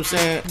 You know what I'm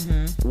saying?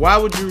 Mm-hmm. Why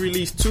would you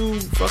release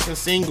 2 fucking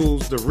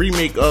singles, the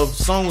remake of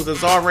songs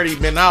that's already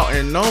been out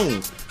and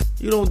known?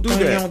 You don't do Oh, that.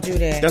 you don't do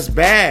that. That's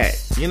bad.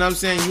 You know what I'm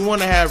saying? You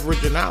want to have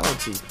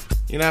originality.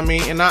 You know what I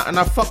mean? And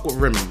I fuck with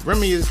Remy.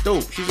 Remy is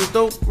dope. She's a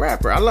dope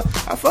rapper. I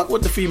fuck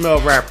with the female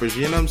rappers.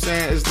 You know what I'm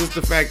saying? It's just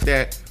the fact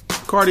that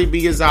Cardi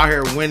B is out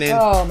here winning.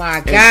 Oh my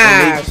and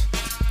gosh!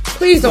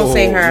 Please don't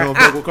say Oh, her. you don't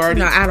fuck with Cardi?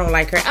 No, I don't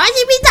like her. Oh,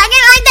 she be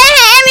talking like that.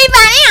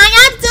 Everybody, how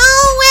y'all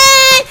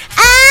doing?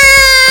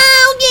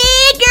 Oh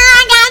yeah, girl,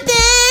 I got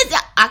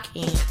this. I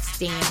can't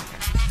stand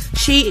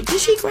her. Did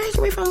she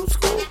graduate from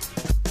school?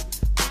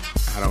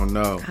 I don't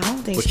know. I don't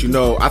think But she you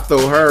know, I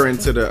throw her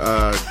into the.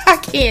 I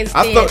can't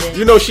stand I thought it.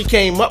 you know she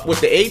came up with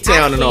the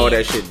A-Town and all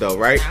can't. that shit though,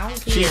 right? I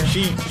don't She care.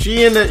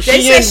 she in the They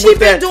she said in she with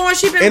been that doing-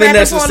 she been internet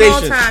rapping for a long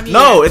sensation. time, yeah.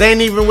 No, it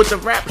ain't even with the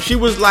rap. She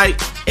was like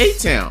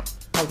A-Town.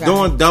 Okay.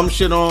 Doing dumb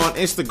shit on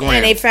Instagram.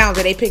 And they found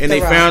her. They picked And her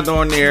they up. found her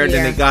on there,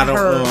 then Yeah, they got I her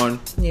heard. on,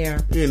 Yeah.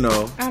 you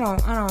know. I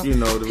don't. You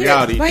know, the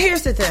reality. But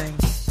here's the thing.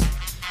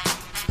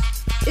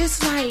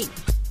 It's like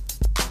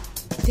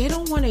they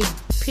don't want to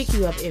pick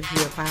you up if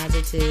you're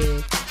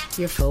positive,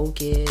 you're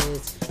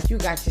focused, you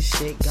got your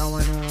shit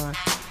going on.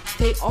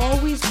 They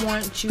always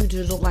want you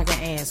to look like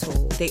an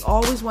asshole. They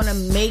always want to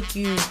make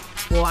you,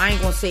 well, I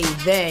ain't going to say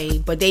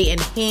they, but they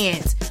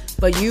enhance.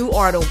 But you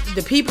are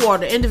the people are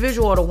the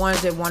individual are the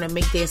ones that want to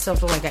make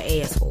themselves look like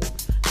an asshole,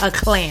 a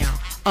clown,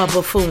 a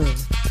buffoon.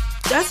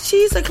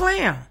 She's a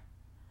clown.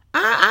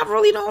 I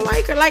really don't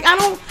like her. Like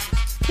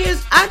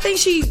I think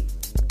she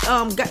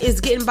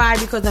is getting by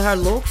because of her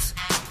looks.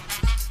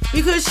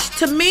 Because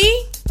to me,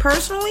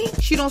 personally,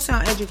 she don't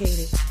sound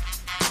educated.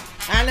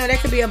 I know that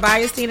could be a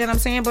bias thing that I'm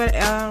saying, but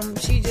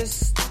she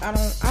just I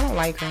don't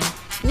like her.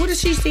 What is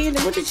she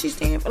standing? What did she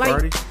stand for? Like,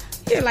 Cardi?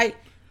 Yeah, like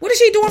what is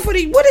she doing for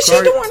the? What is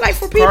she doing like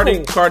for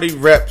people? Cardi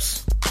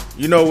reps.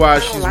 You know why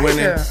she's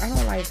winning? I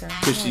don't like her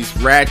because she's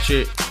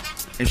ratchet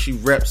and she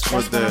reps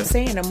for That's what I'm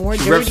saying. The more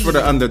she dirty, reps for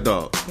the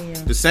underdog. Yeah.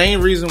 The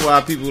same reason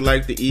why people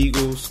like the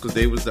Eagles because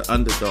they was the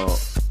underdog.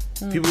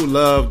 People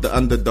love the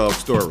underdog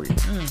story,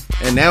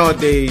 and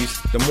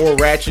nowadays the more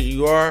ratchet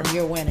you are,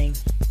 you're winning.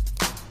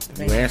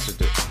 You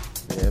answered it.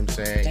 You know what I'm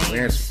saying? Damn.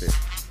 You answered it.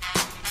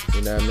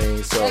 You know what I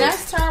mean? So And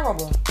that's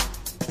terrible.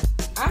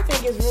 I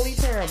think it's really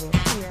terrible.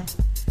 Here,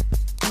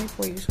 let me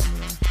pour you some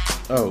more.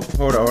 Oh,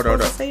 hold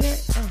on. Say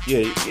that? Oh.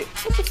 Yeah.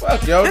 What the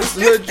fuck, yo? This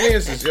is Hood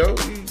Genesis, yo.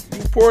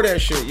 You pour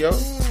that shit, yo.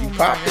 You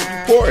pop it,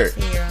 you pour it.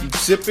 Yeah. You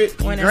sip it,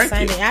 you When drink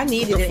Sunday, it. I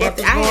needed What it. the fuck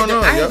is I going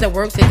on, had yo? to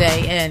work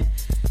today, and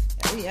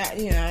yeah.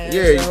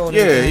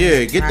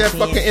 Yeah. Get that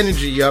fucking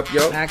energy up,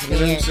 yo. You know what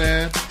I'm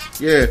saying?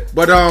 Yeah,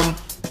 but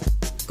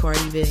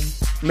Cardi B.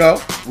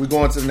 no, we're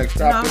going to the next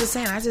topic. No, I'm just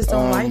saying, I just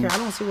don't like her. I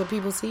don't see what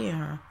people see in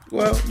her.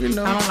 Well, you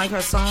know, I don't like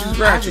her song. She's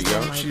ratchet, yo.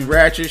 Like She's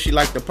ratchet. She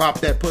like to pop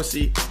that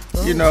pussy.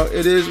 Oh. You know,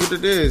 it is what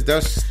it is.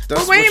 That's.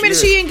 But wait a minute,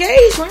 she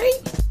engaged, right?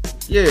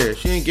 Yeah,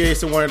 she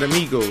engaged to one of the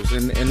Migos,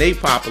 and they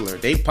popular.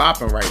 They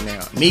popping right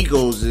now.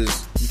 Migos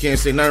is, you can't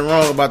say nothing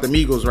wrong about the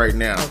Migos right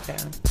now. Okay.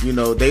 You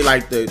know, they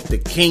like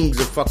the kings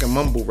of fucking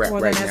mumble rap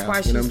right that's now. Why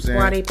you know what I'm saying?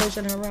 Why they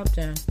pushing her up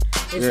then?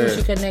 It's who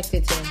she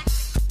connected to.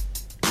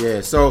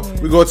 Yeah, so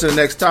we go to the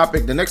next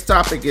topic. The next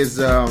topic is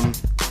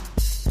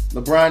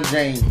LeBron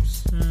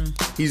James.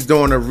 He's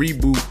doing a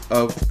reboot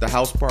of the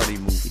House Party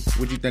movie.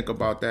 What'd you think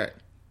about that?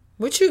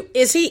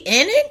 Is he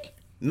in it?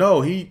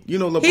 No,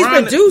 LeBron. He's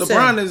producing.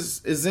 LeBron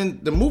is in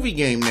the movie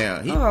game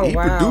now. He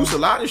wow. produced a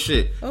lot of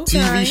shit. Okay.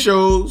 TV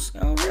shows.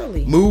 Oh,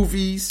 really?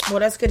 Movies. Well,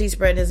 that's good. He's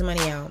spreading his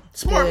money out.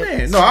 Smart Good.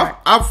 man. No, Smart.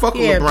 I fuck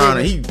with LeBron.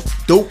 And he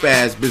dope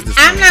ass business.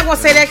 I'm not gonna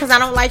say that because I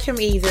don't like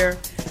him either.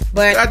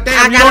 But God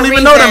damn, you don't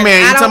even know the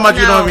man. You talking about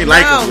you don't even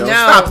like him? Yo.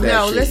 Stop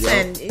that shit.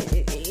 Listen,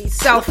 he's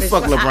selfish.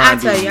 What the fuck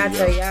LeBron I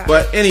tell you.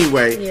 But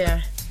anyway,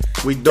 yeah.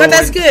 But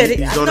that's good.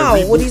 He's doing a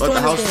No, what reboot he's of the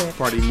doing is House good.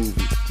 Party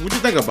movie. What you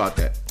think about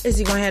that? Is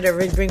he gonna have to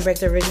bring back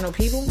the original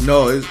people?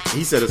 No,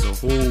 he said it's a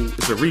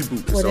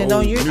reboot. Well, then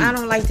I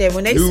don't like that.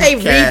 When they new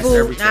say cast, reboot,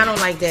 everything. I don't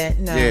like that.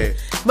 No. Yeah.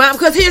 But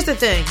because here's the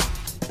thing.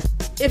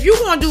 If you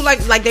want to do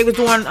like they was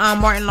doing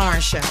Martin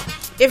Lawrence show,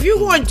 if you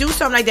want to do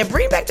something like that,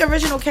 bring back the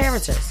original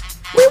characters.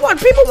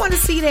 People want to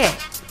see that.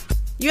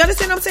 You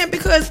understand what I'm saying?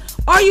 Because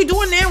all you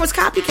doing now is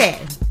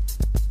copycatting.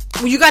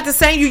 Well, you got the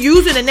same, you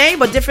using the name,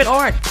 but different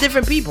art,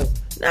 different people.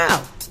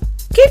 No.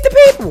 Keep the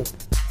people.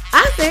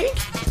 I think.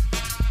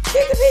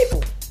 Keep the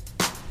people.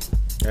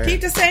 Hey.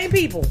 Keep the same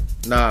people.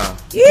 Nah.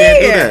 You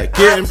can't do that.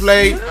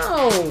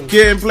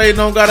 Kid and Play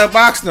don't got a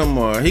box no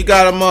more. He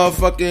got a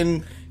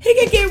motherfucking... He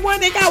can get one.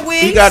 They got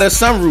wigs. He got a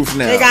sunroof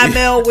now. They got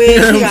male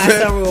wigs. He got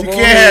sunroof. You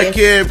can't have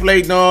Kid and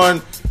Play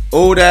doing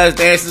old ass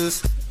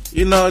dances.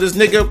 You know, this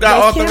nigga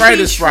got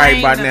arthritis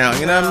right by now.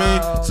 You know what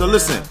I mean? So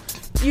listen,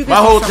 my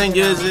whole thing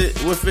is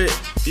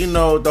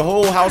the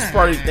whole house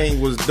party thing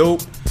was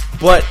dope,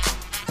 but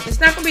it's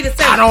not gonna be the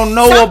same. I don't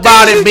know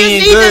about it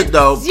being good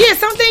though. Yeah,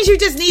 some things you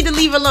just need to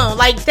leave alone,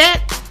 like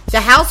that.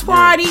 The house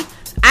party. Yeah.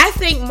 I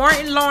think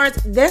Martin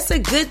Lawrence. That's a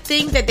good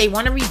thing that they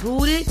want to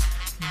reboot it,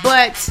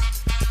 but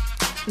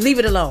leave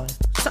it alone.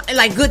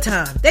 Like Good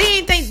Time. They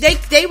ain't think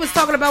they was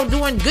talking about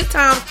doing Good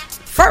Time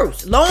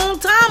first, long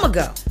time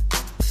ago.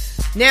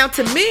 Now,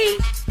 to me,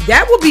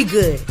 that would be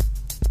good.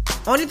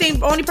 Only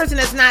person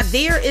that's not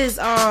there is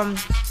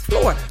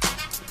Florida.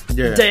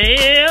 Yeah.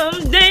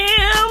 Damn.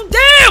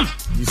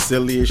 You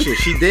silly as shit.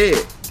 She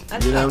dead.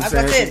 You know what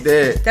I'm saying? She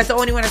dead. That's the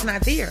only one that's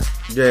not there.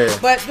 Yeah.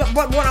 But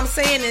what I'm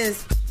saying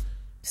is,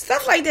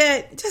 stuff like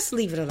that, just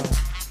leave it alone.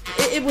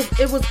 It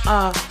was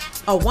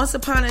a once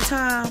upon a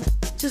time.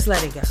 Just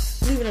let it go.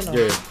 Leave it alone.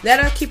 Yeah.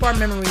 Let us keep our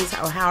memories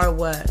how it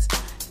was.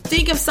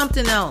 Think of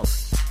something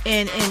else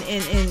and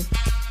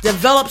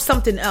develop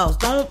something else.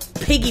 Don't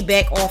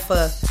piggyback off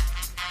of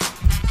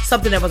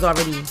something that was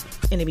already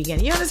in the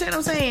beginning. You understand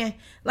what I'm saying?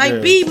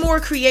 Like, be more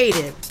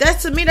creative.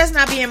 To me, that's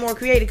not being more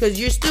creative because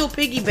you're still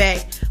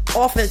piggyback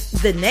off of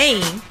the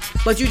name,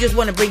 but you just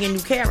want to bring in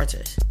new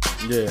characters.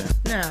 Yeah.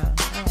 No,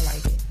 I don't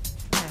like it.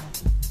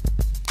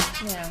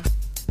 No.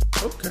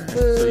 Okay.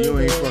 So you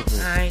ain't fucking.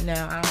 I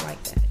don't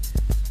like that.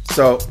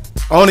 So,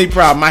 only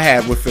problem I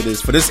have with it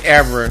is for this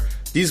era,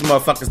 these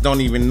motherfuckers don't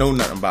even know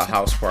nothing about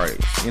house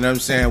parties. You know what I'm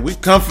saying? We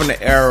come from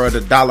the era of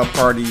the dollar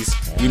parties,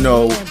 getting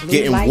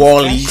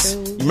Wallies.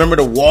 You remember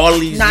the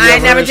Wallies? No, I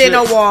never did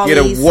no Wallies. Get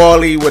a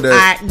Wally with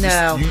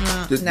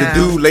the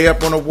dude lay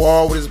up on the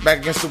wall with his back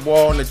against the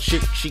wall, and the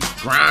chick, she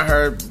grind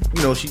her,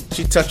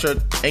 she touch her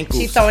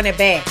ankles. She throwing it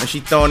back. And she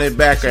throwing it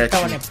back at you.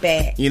 Throwing it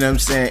back. You know what I'm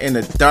saying? In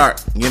the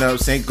dark. You know what I'm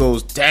saying? It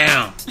goes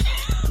down.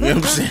 You know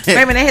what I'm saying?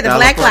 Remember they had the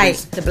black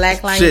light. The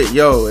black light.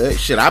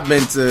 Shit, I've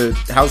been to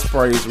house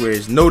parties where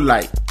there's no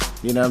light.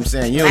 You know what I'm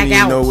saying? You don't Black even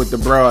out. know what the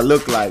broad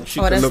look like. She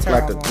could that's look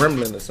like a terrible.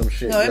 gremlin or some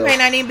shit. No, it yo. may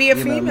not even be a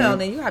You know what I female. mean?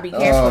 Then you gotta be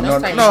careful. No,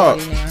 Those type of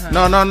ladies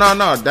now, huh?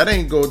 no. That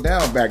ain't go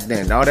down back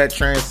then. All that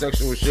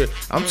transsexual shit.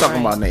 I'm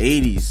talking about in the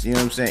 80s. You know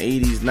what I'm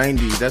saying? 80s,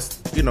 90s.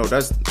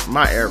 That's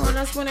my era. Well,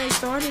 that's when they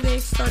started. They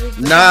started.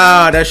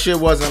 Nah, that shit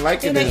wasn't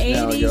like in it the is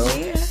now, 80s, yo.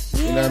 yeah.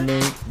 You know what I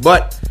mean?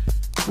 But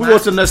we go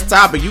to the next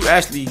topic. You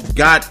actually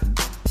got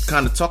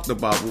kind of talked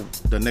about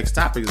the next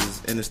topic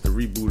is, and it's the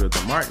reboot of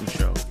the Martin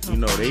Show. You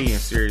know, they in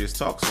serious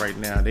talks right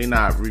now. They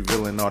not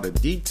revealing all the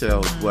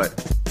details, but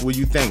what do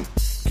you think?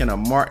 Can a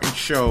Martin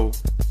Show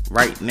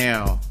right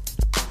now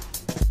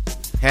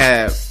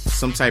have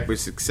some type of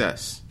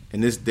success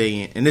in this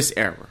day, in this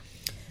era?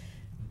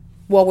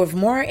 Well, with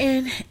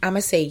Martin, I'm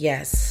gonna say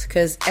yes,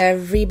 because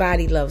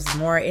everybody loves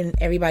Martin.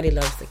 Everybody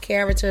loves the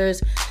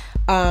characters.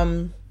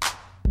 The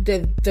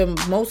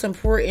most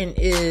important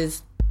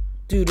is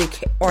are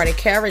the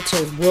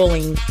characters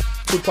willing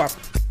to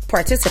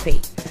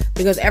participate?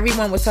 Because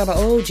everyone was talking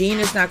about, oh,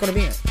 Gina's not going to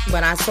be in.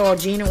 But I saw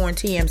Gina on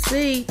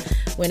TMC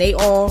when they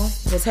all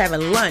was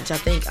having lunch. I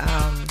think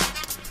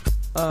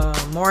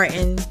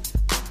Martin,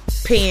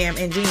 Pam,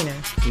 and Gina.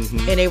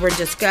 And they were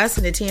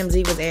discussing, the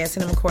TMZ was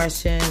asking them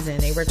questions, and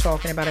they were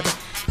talking about it.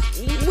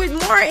 With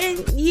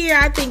Martin,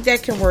 yeah, I think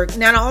that can work.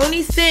 Now, the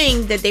only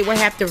thing that they would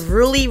have to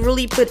really,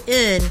 really put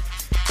in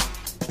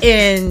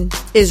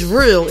is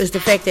real is the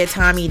fact that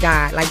Tommy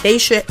died. Like, they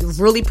should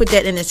really put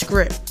that in the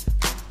script,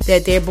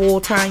 that their bull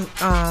Tommy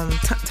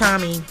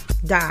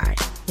died.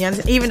 You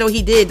understand? Even though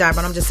he did die,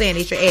 but I'm just saying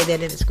they should add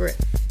that in the script.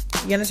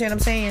 You understand what I'm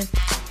saying?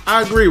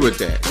 I agree with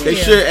that. They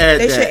Yeah. should add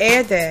They that. should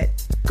add that.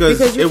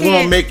 Because it won't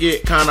can't- make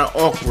it kind of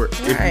awkward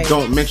if Right. you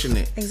don't mention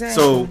it. Exactly.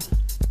 So,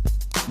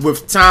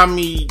 with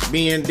Tommy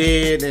being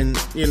dead, and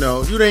you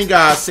ain't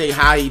gotta say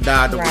how he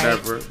died or Right.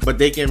 whatever, but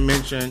they can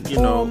mention,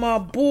 Oh, my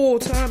bull,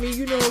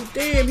 Tommy,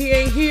 damn, he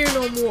ain't here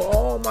no more.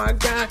 Oh, my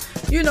God.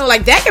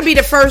 Like, that could be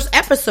the first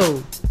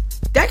episode.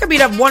 That could be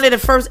one of the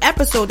first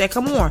episodes that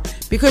come on,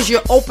 because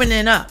you're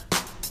opening up.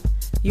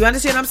 You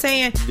understand what I'm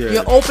saying? Yeah.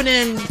 You're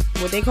opening,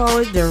 what they call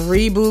it, the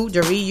reboot,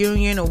 the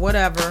reunion, or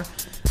whatever.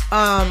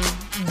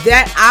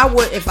 That I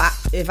would, if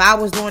I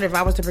was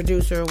the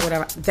producer or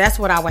whatever, that's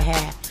what I would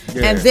have.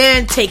 Yeah. And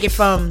then take it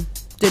from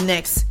the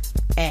next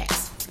act.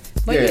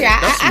 But Yeah,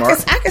 that's I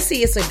smart. could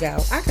see it's a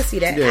go. I could see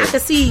that. Yeah. I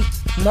could see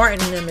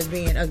Martin and them as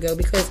being a go,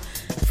 because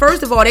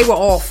first of all, they were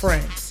all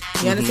friends.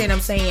 You understand what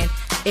I'm saying?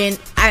 And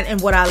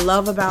what I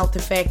love about the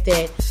fact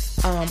that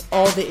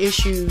all the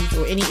issues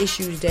or any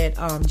issues that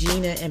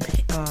Gina and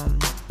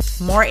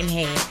Martin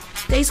had,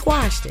 they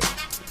squashed it.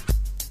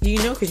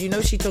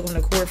 Because she took him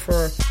to court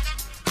for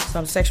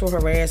some sexual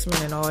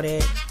harassment and all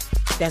that.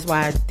 That's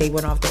why they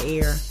went off the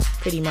air,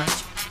 pretty much.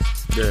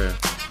 Yeah.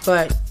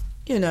 But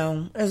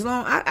as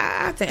long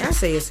I think I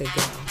say it's a go.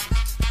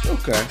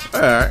 Okay.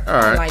 All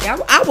right. Like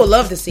I would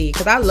love to see it,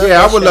 because I love. Yeah,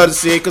 that I would show. love to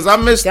see it because I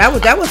missed.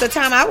 That was the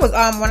time I was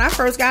when I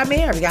first got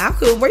married. I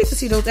couldn't wait to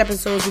see those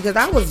episodes because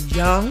I was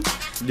young,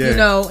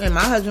 Yeah. and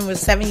my husband was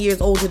 7 years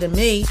older than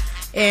me,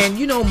 and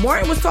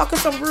Martin was talking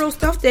some real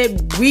stuff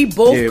that we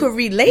both could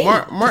relate.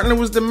 Martin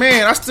was the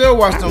man. I still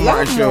watch the love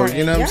Martin show. Martin,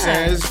 You know what I'm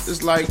saying? yes.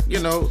 It's like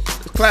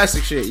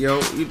classic shit,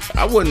 yo.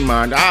 I wouldn't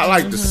mind. I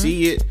like to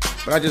see it,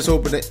 but I just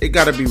hope it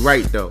got to be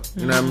right though.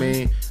 You know what I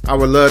mean? I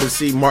would love to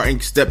see Martin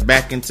step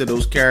back into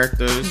those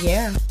characters.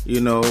 Yeah.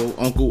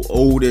 Uncle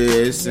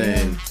Otis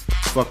and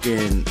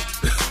fucking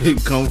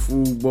Kung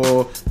Fu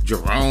Boy,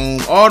 Jerome,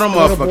 all them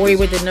Little motherfuckers. boy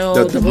with the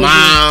nose, the boogie.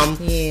 mom.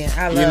 Yeah,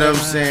 I love You know what I'm the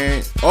mom.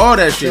 saying? All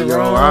that shit, yo.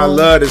 Jerome, I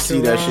love to see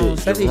that Jerome, shit.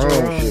 especially Jerome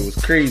Jerome. shit was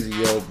crazy,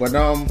 yo. But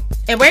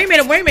And wait a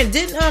minute,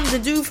 didn't the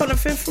dude from the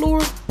 5th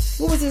floor,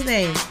 what was his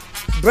name?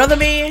 Brother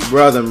Man?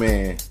 brother,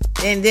 man.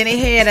 And then they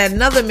had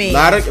another man.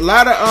 A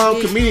lot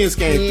of comedians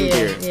came through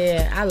there.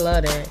 Yeah, I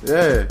love that.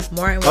 Yeah.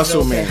 Martin was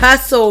Hustle okay. Man.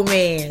 Hustle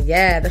Man.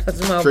 Yeah, that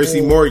was my Tracy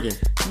boy. Morgan.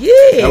 Yeah.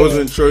 That was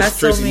when Hustle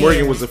Tracy Man.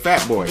 Morgan was a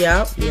fat boy.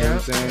 Yep, You know what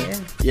I'm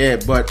saying? Yeah,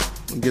 but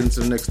I'm getting to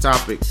the next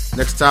topic.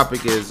 Next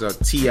topic is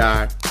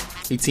T.I.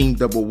 He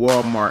teamed up with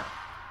Walmart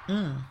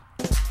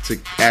to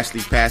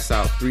actually pass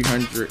out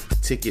 300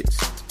 tickets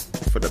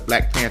for the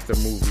Black Panther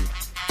movie.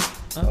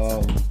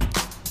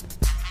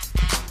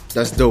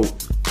 That's dope.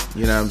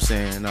 You know what I'm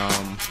saying?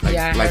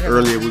 Yeah, I like heard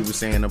earlier about we were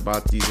saying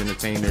about these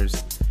entertainers.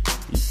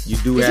 You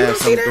do Did you have go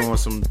see some that? doing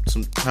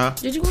some huh?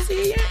 Did you go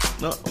see it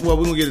yet? No, well,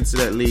 we're gonna get into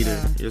that later.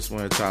 It's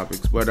one of the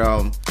topics. But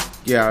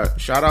yeah,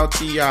 shout out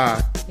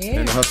T.I.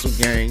 and the Hustle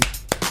Gang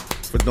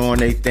for doing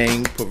their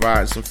thing,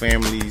 providing some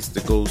families to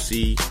go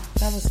see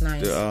That was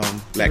nice.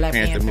 the Black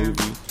Panther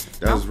movie.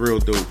 That was real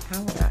dope. I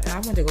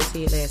went to go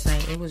see it last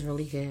night. It was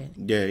really good.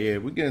 Yeah,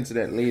 we get into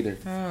that later.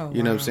 Oh,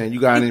 You know what I'm saying? You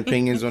got any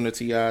opinions on the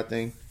T.I.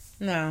 thing?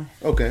 No.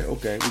 Okay. We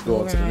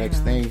go on to the next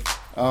thing.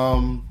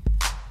 Man,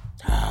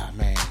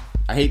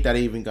 I hate that I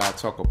even gotta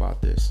talk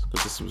about this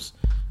because this was,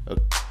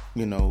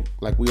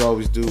 like we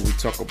always do. We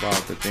talk about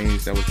the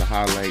things that was the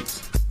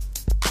highlights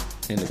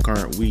in the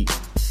current week,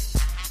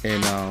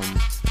 and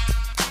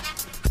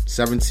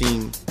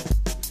 17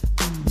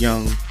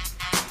 young,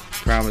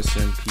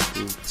 promising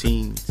people,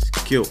 teens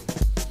killed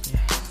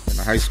in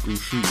a high school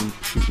shooting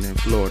in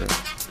Florida.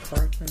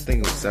 I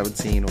think it was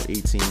 17 or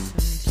 18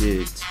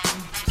 kids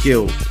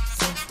killed,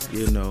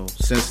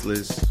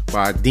 senseless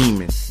by a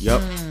demon.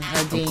 Yup.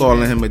 I'm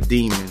calling him a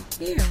demon.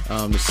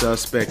 Yeah. The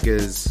suspect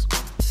is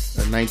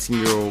a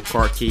 19-year-old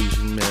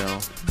Caucasian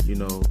male.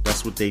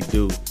 That's what they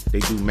do. They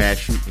do mass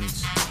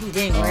shootings. He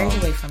didn't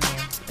graduate from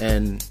there.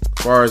 And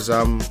far as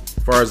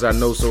I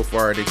know so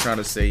far, they're trying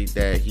to say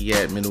that he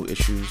had mental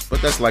issues.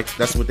 But that's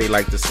what they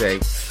like to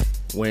say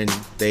when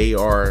they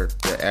are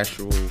the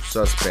actual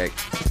suspect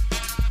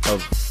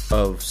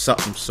of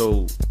something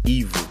so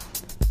evil.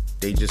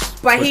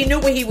 But he knew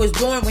what he was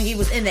doing when he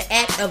was in the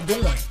act of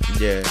doing.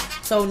 Yeah.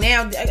 So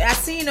now I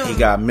seen him. He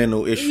got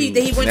mental issues.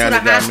 He went to the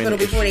hospital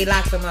before they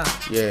locked him up.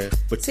 Yeah.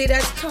 But see,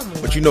 that's come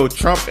on. But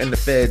Trump and the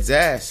feds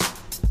asked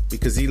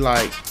because he y'all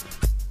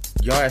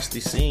actually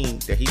seen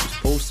that he was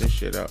posting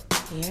shit up.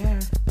 Yeah.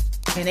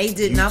 And they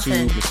did YouTube,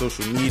 nothing. The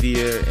social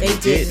media. And they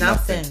did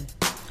nothing.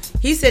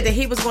 He said that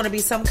he was going to be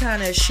some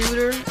kind of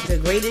shooter, the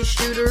greatest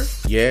shooter.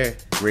 Yeah,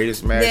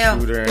 greatest mass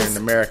shooter in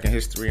American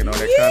history and all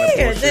that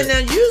kind of bullshit.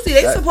 Then usually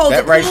they supposed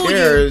to right pull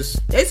there you. Is,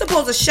 they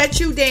supposed to shut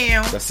you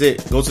down. That's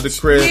it. Go to the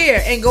crib.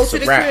 Yeah, and go to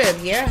the crib.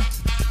 Yeah.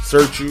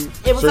 Search you.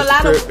 It was search a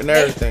lot the crib of and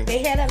everything.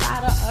 They had a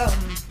lot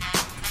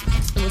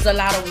of it was a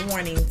lot of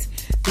warnings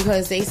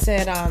because they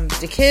said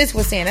the kids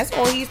were saying that's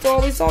all he used to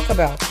always talk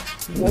about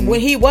when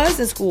he was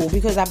in school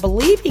because I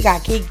believe he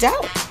got kicked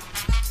out.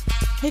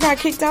 He got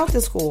kicked out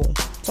the school.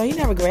 So he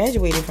never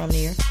graduated from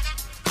there.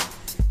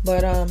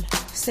 But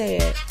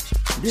sad.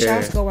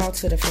 Shouts go out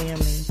to the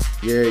family.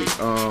 Yeah,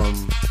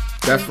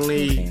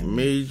 definitely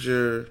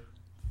major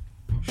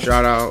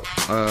shout out.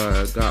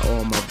 Got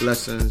all my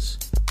blessings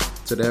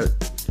to that.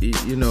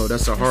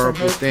 That's a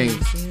horrible thing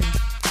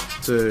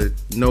to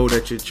know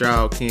that your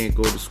child can't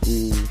go to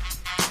school.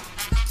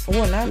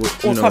 Or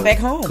come back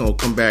home.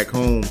 Come back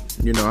home.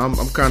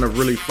 I'm kind of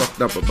really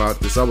fucked up about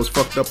this. I was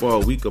fucked up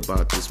all week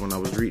about this when I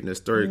was reading this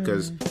story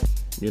because,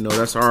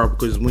 that's horrible.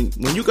 Because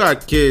when you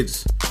got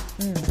kids,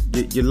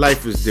 your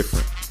life is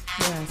different.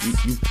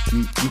 Yes.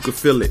 You could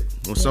feel it.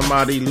 When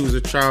somebody lose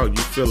a child,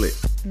 you feel it.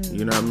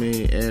 You know what I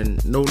mean?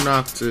 And no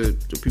knock to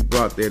people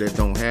out there that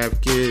don't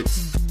have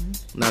kids.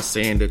 I'm not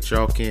saying that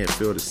y'all can't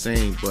feel the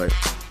same, but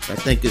I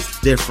think it's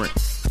different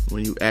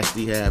when you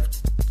actually have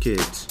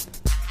kids.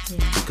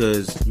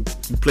 Because you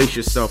place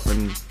yourself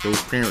in those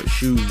parents'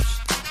 shoes.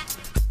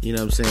 You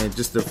know what I'm saying?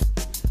 Just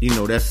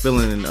that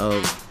feeling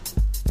of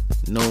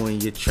knowing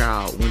your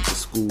child went to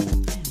school,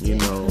 and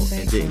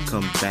didn't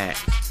come back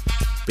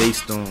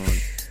based on,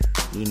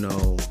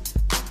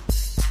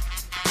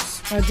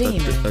 a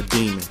demon. A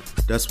demon.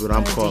 That's what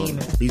I'm calling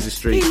him. He's a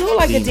straight demon. He looked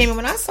like demon. a demon.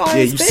 When I saw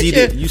his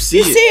picture, you see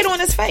it on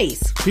his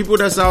face. People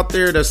that's out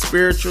there that's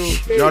spiritual,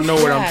 y'all know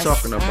what I'm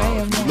talking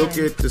about. If you look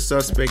at the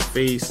suspect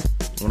face,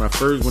 when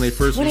they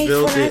first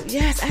revealed it,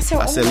 yes, I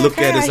said, look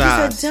at his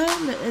eyes.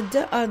 A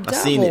double. I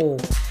seen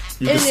it.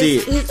 You can see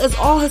it. It's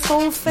all his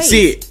whole face.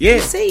 See it, yeah.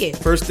 You see it.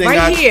 First thing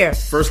here.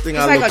 It's I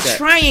looked like a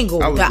triangle.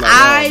 The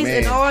eyes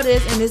and all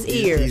this and his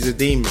ears. He's a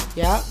demon.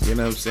 Yep. You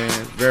know what I'm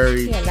saying?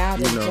 Very. He allowed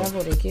the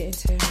devil to get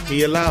into him.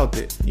 He allowed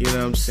it. You know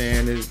what I'm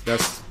saying?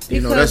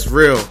 That's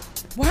real.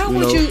 Why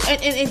would you?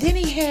 And then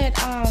he had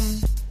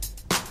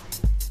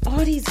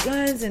all these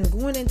guns and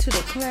going into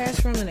the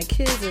classroom and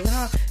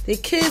the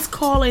kids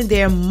calling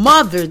their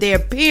mother, their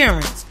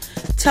parents,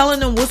 telling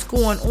them what's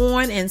going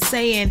on and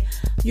saying,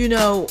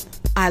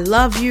 I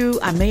love you.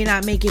 I may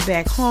not make it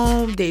back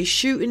home. They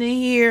shooting in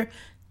here.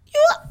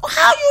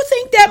 How you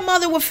think that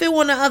mother would feel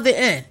on the other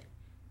end?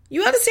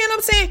 You understand what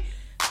I'm saying?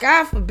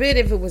 God forbid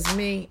if it was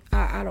me,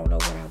 I don't know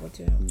what I would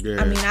do.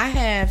 Yeah. I mean, I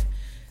have,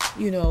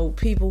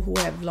 people who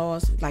have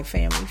lost, like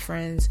family,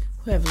 friends,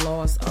 who have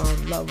lost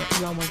loved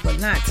ones, but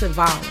not to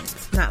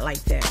violence, not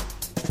like that.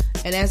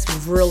 And that's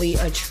really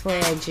a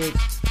tragedy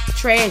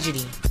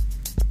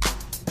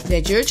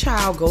that your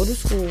child go to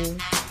school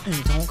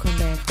and don't come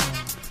back home.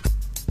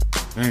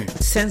 Man.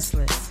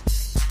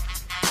 Senseless.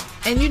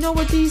 And you know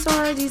what these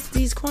are?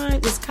 These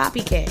crimes is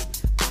copycat.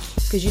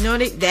 Because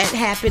that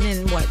happened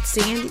in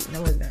Sandy?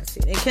 No, it's not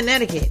Sandy. In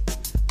Connecticut.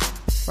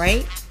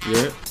 Right?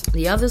 Yeah.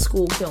 The other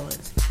school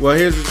killings. Well,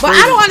 But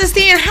I don't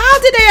understand. How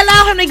did they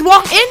allow him to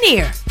walk in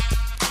there?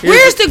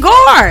 Where's the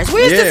guards?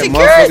 Where's the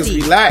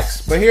security?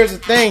 Relax. But here's the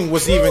thing.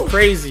 What's even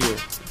crazier?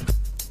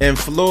 In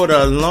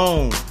Florida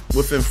alone,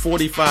 within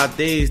 45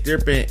 days, there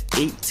have been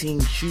 18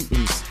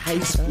 shootings, high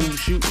school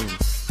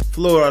shootings.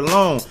 Florida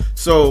alone.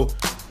 So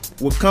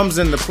what comes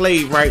into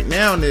play right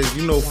now is,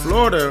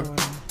 Florida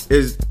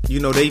is,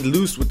 they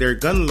loose with their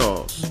gun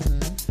laws.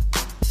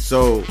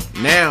 So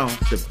now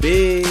the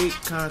big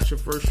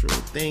controversial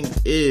thing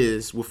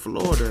is with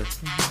Florida,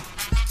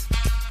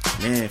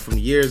 man, from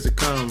years to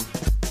come,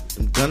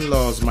 the gun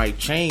laws might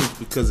change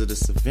because of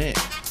this event.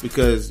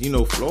 Because,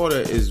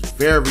 Florida is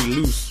very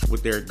loose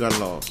with their gun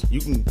laws.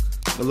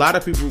 A lot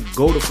of people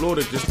go to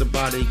Florida just to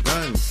buy their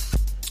guns.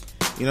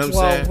 You know what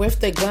I'm saying? Well, with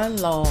the gun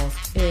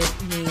laws, it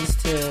needs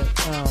to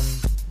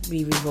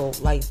be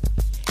revoked. Like,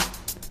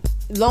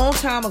 long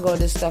time ago,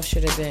 this stuff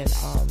should have been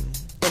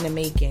in the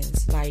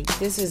makings. Like,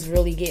 this is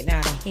really getting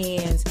out of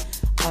hands.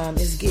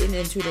 It's getting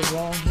into the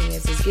wrong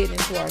hands. It's getting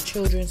into our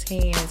children's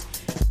hands.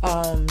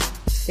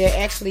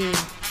 They're actually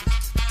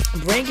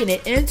bringing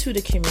it into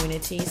the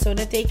community so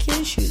that they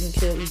can shoot and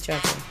kill each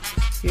other.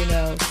 You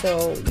know,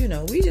 so, you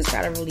know, we just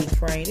gotta really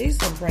pray.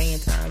 These are some praying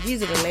times.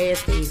 These are the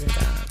last days and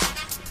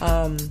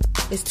times.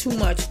 It's too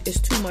much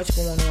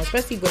going on,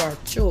 especially with our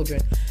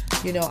children.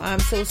 You know, I'm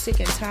so sick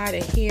and tired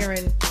of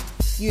hearing,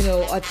 you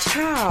know, a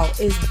child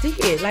is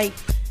dead. Like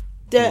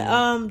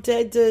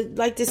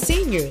the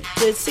senior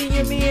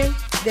man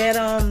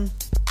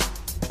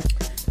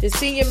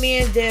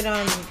that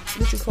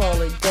what you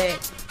call it,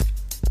 that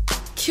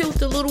killed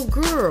the little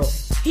girl.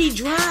 He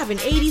driving,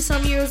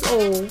 80-some years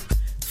old,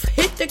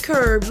 hit the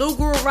curb, little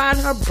girl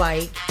riding her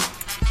bike.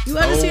 You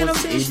understand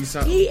what I'm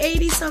saying? He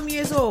 80-some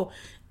years old.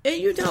 And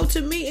you know,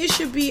 to me, it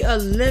should be a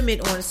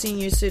limit on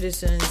senior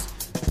citizens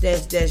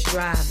that's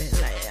driving.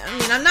 Like, I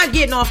mean, I'm not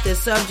getting off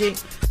this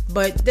subject,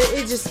 but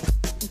it just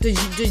the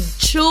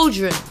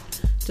children,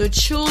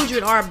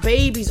 our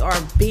babies are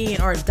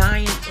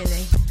dying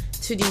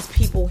to these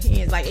people's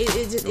hands. Like,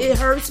 it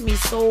hurts me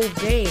so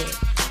bad.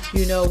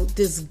 You know,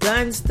 this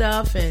gun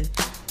stuff and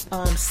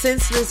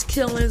senseless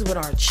killings with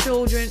our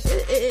children.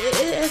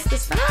 It has to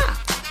stop.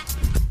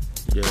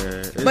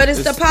 Yeah, but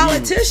it's the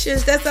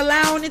politicians that's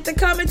allowing it to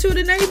come into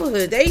the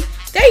neighborhood. They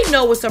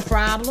know it's a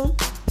problem.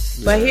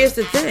 Yeah. But here's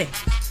the thing.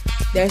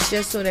 That's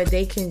just so that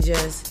they can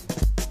just,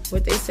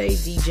 what they say,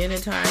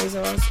 degenetize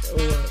us,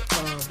 or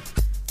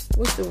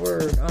what's the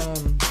word?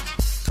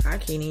 I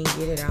can't even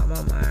get it out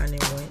my mind.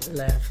 It went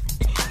left.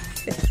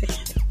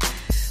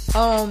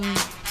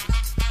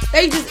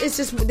 They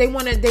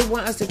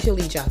want us to kill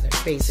each other,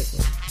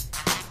 basically.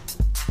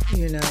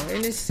 You know,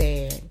 and it's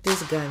sad.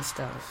 This gun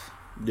stuff.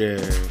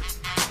 Yeah.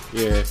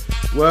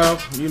 Well,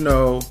 you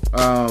know,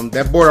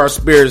 that brought our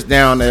spirits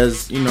down,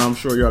 as you know. I'm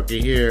sure y'all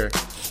can hear.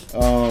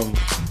 So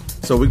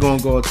we're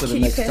gonna go to the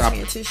next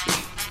topic. Can you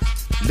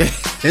pass me a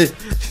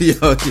tissue?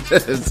 Yo,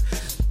 yes.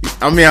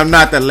 I mean, I'm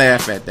not to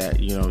laugh at that.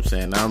 You know what I'm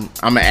saying? I'm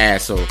an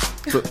asshole.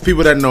 So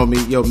people that know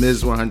me, yo,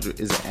 Ms. 100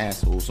 is an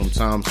asshole.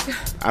 Sometimes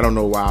I don't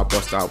know why I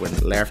bust out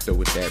with laughter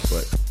with that,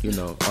 but you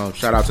know,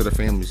 shout out to the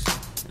families.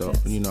 Though,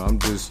 you know, I'm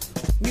just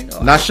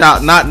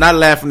not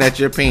laughing at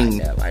your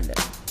pain. I know.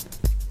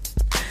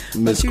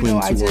 Miss Queen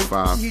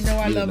 215. You know,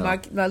 I love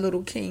my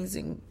little kings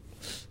and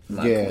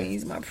my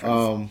queens, my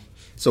princes.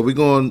 So we're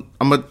going.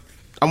 I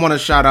want to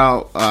shout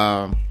out.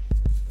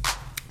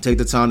 Take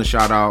the time to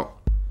shout out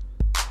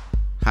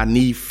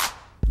Hanif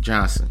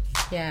Johnson.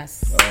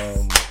 Yes.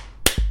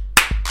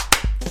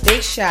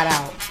 Big shout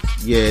out.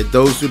 Yeah,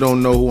 those who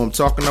don't know who I'm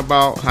talking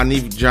about,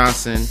 Hanif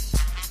Johnson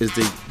is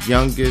the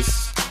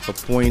youngest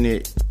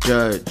appointed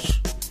judge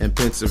in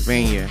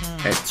Pennsylvania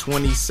at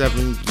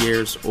 27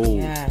 years old.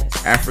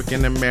 Yes.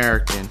 African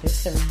American,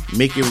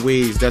 making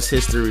waves. That's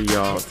history,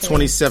 y'all.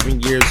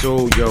 27 years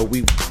old, yo.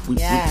 We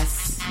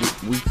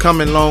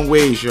coming long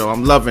ways, yo.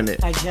 I'm loving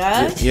it. A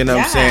judge? You know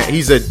what I'm saying?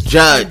 He's a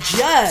judge.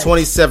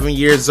 27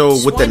 years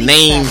old with the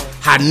name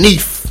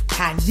Hanif.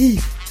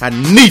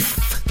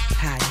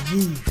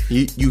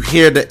 You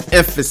hear the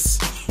emphasis,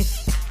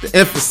 the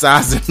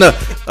emphasizing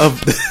of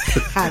the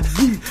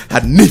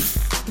Hanif.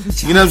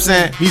 You know what I'm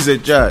saying? He's a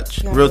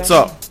judge. Real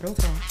talk.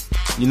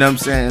 You know what I'm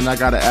saying? And I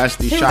gotta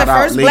actually shout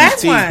out Lady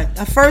T.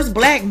 The first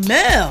black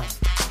male.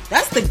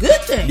 That's the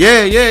good thing.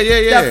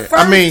 Yeah.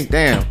 I mean,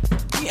 damn.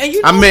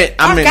 You know, I meant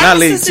not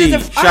Lady T.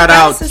 Shout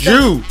out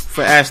Drew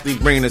for actually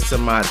bringing this to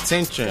my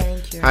attention.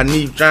 Thank you.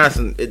 Hanif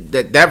Johnson.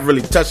 That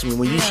really touched me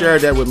when you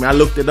shared that with me. I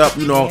looked it up.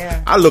 You know,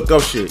 I look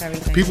up shit.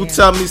 People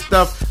tell me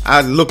stuff.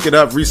 I look it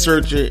up,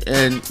 research it,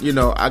 and you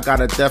know, I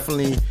gotta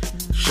definitely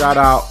shout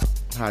out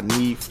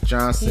Hanif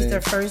Johnson. He's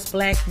the first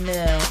black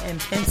male in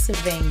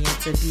Pennsylvania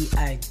to be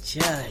a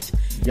judge.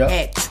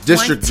 Yep.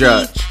 District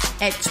judge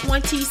at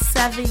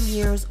 27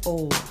 years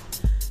old.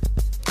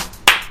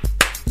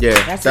 Yeah,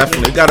 that's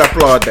definitely. Gotta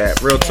applaud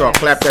that. Real talk.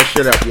 Clap that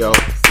shit up, yo.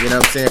 You know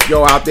what I'm saying? If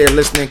y'all out there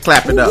listening,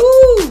 clap it up.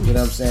 You know what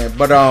I'm saying?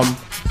 But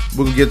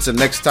we're gonna get to the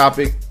next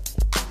topic.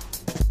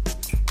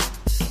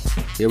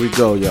 Here we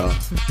go, y'all.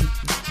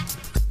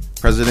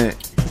 President,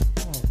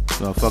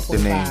 fuck 45. The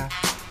name.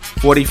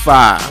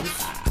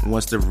 45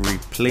 wants to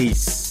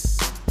replace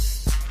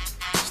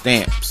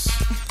stamps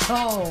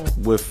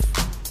with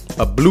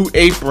a Blue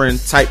Apron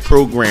type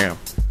program.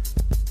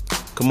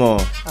 Come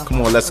on,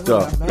 let's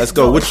go.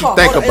 What you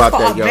think about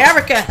that, yo?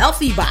 America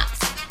Healthy Box.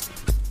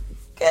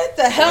 Get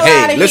the hell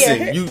out of here. Hey,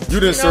 listen, you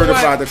didn't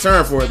certify the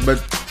term for it, but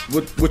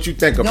what you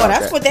think about that? No,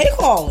 that's what they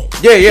call it.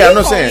 Yeah, I'm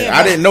not saying.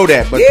 I didn't know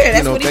that, but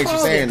you know, thanks for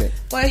saying it.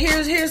 But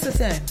here's the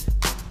thing.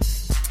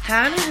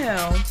 How in the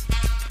hell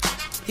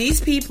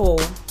these people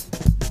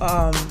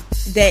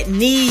that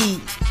need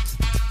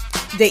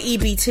the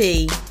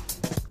EBT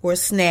or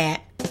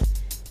SNAP,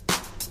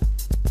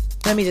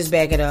 let me just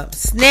back it up.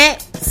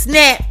 SNAP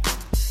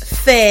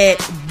fed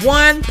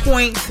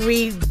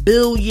 1.3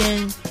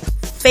 billion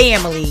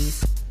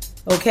families,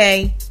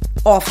 okay,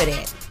 off of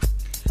that.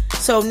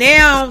 So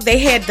now they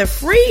had the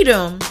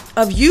freedom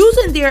of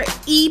using their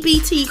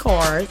EBT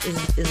cards, is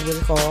what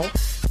it's called.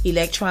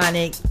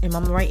 Electronic, am I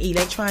right?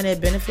 Electronic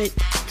benefit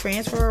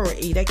transfer or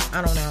I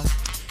don't know.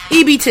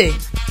 EBT.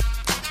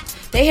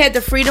 They had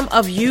the freedom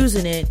of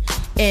using it,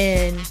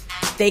 and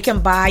they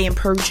can buy and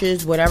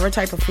purchase whatever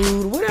type of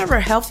food, whatever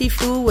healthy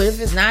food, if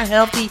it's not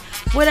healthy,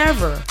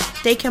 whatever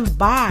they can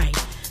buy.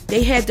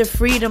 They had the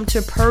freedom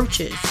to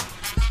purchase.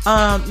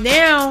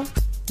 Now,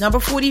 number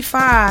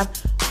 45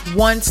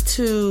 wants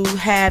to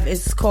have,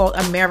 it's called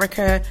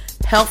America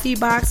Healthy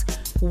Box,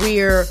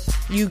 where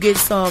you get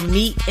some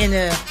meat in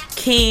a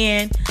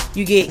can,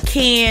 you get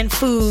canned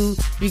food,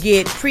 you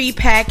get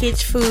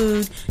pre-packaged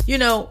food, you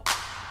know,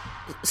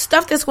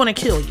 stuff that's going to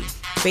kill you,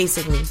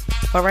 basically.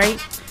 All right?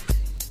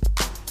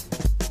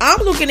 I'm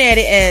looking at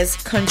it as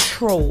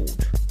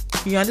controlled.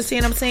 You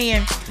understand what I'm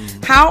saying?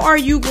 Mm-hmm. How are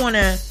you going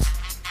to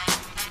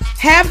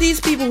have these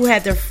people who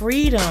had the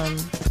freedom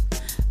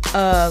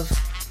of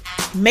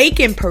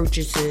making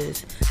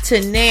purchases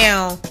to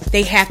now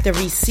they have to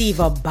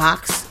receive a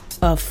box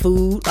of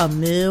food, a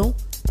meal?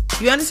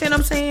 You understand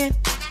what I'm saying?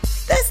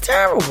 That's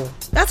terrible.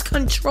 That's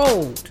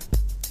controlled.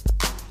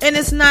 And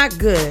it's not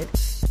good.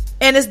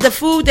 And it's the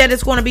food that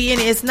it's going to be in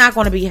it. It's not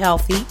going to be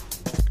healthy.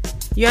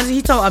 You understand?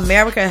 He told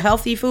America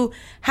healthy food.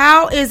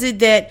 How is it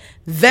that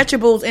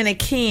vegetables in a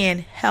can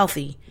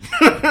healthy?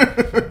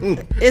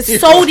 It's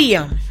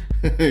sodium.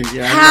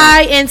 Yeah,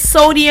 high in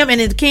sodium,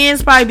 and the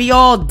cans probably be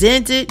all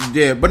dented.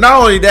 Yeah, but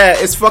not only that,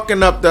 it's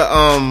fucking up the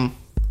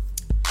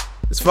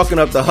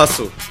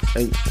hustle,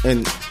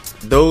 and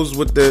those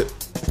with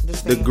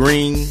the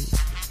green,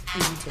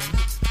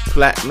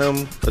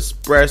 platinum,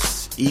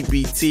 express,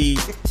 EBT.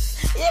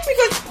 Yeah,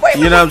 because wait,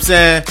 you know what I'm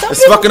saying?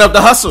 It's fucking up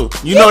the hustle.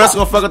 You know that's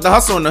gonna fuck up the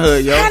hustle in the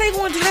hood, yo. How they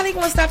going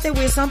to stop that?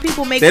 Where some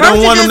people make? They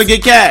don't want them to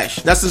get cash.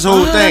 That's his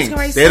whole thing.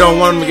 They don't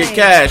want them to get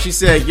cash. He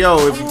said, "Yo,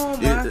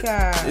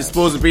 it's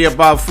supposed to be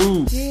about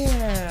food."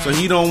 Yeah. So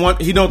he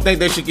don't think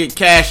they should get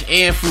cash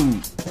and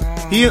food.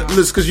 Wow.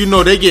 Because you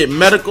know they get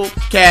medical,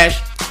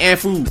 cash, and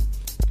food.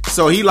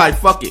 So he like,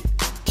 fuck it,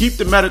 keep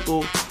the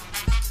medical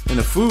and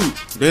the food.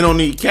 They don't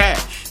need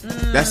cash.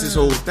 That's his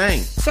whole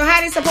thing. So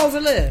how they supposed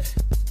to live?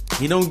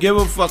 He don't give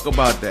a fuck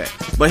about that.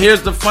 But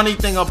here's the funny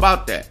thing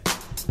about that.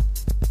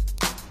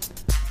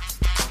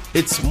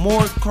 It's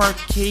more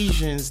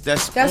Caucasians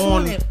that's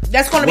on going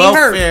to be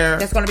welfare.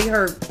 That's going to be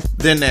hurt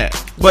Than that.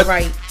 But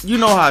right. You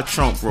know how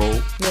Trump roll.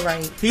 You're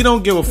right. He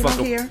don't give a fuck.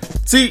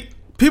 See,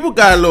 people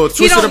got a little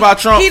twisted about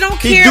Trump. He don't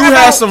care. He do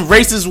have some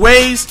racist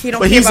ways,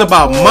 but he's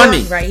about poor,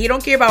 money. Right. He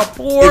don't care about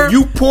poor. If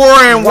you poor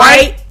and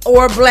white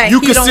or black, you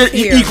consider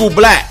you equal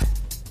black.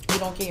 He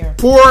don't care.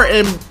 Poor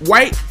and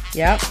white.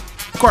 Yep.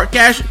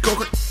 Caucasian.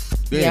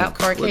 Yep.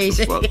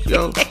 Caucasian. What the fuck,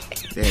 yo?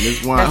 Damn,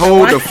 this wine.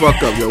 Hold the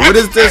fuck up, yo. What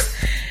is this?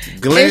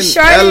 Glen it's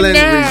Ellen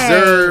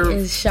Reserve.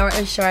 It's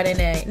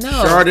Chardonnay. No.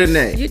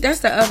 Chardonnay. That's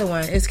the other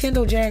one. It's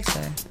Kendall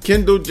Jackson.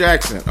 Kendall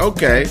Jackson.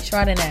 Okay.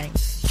 Chardonnay.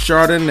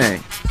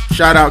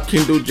 Shout out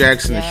Kendall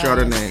Jackson and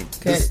Chardonnay.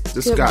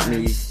 This got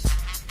me.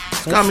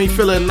 Got me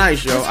feeling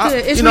nice, yo.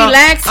 It's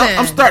relaxing.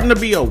 I'm starting to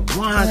be a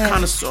wine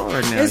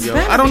connoisseur now, yo.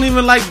 I don't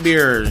even like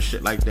beer and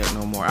shit like that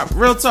no more.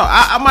 Real talk.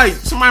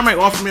 Somebody might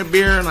offer me a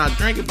beer and I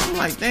drink it, but I'm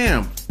like,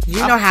 damn. You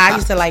know how I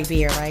used to like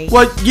beer, right?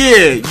 Well,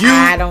 yeah,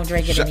 I don't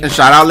drink it anymore. And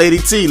shout out Lady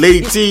T.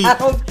 Lady T, I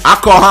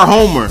call her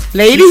Homer.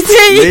 Lady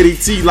T? Lady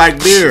T like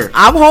beer.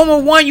 I'm Homer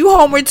 1, you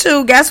Homer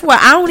 2. Guess what?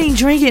 I don't even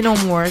drink it no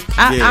more.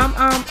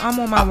 I'm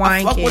on my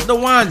wine kick. Fuck with the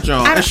wine,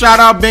 John. And shout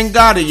out Ben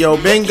Gotti, yo.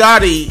 Ben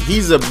Gotti,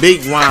 he's a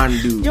big wine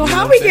dude. Yo,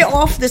 how we get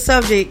off the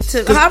subject?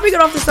 How we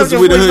get off the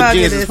subject? With the Hood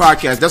Geniuses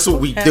podcast, that's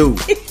what we do.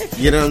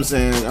 You know what I'm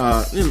saying?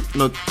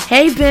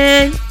 Hey,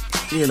 Ben.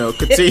 You know,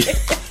 continue.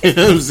 You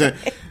know what I'm saying?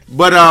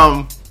 But,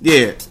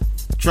 yeah.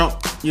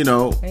 Trump,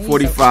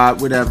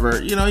 45,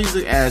 whatever. He's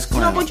an ass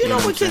clown. But you know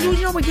what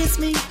gets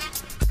me?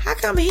 How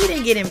come he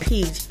didn't get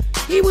impeached?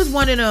 He was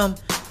one of them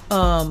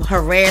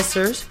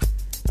harassers.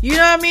 You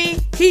know what I mean?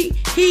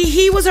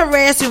 He was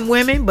harassing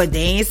women, but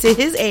they ain't sit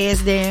his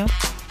ass down.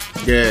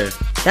 Yeah.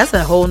 That's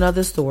a whole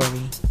nother story.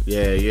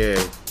 Yeah. Yeah,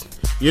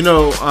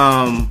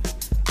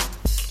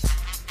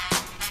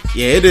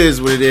 it is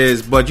what it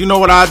is. But you know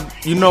what I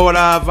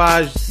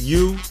advise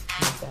you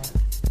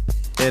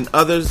and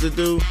others to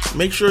do?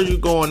 Make sure you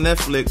go on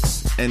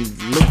Netflix and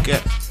look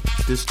at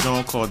this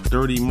joint called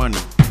Dirty Money.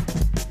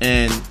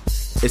 And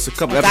it's a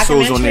couple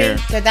episodes on there.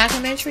 The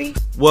documentary?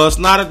 Well, it's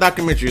not a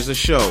documentary. It's a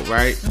show,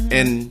 right? Mm-hmm.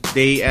 And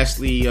they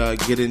actually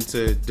get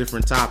into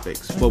different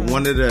topics. Mm-hmm. But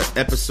one of the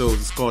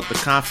episodes is called The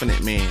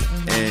Confident Man.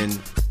 Mm-hmm. And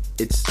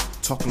it's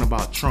talking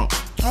about Trump.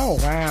 Oh,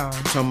 wow.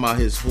 Talking about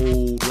his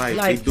whole life.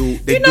 They do a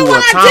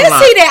timeline. I did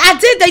see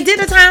that. They did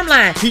a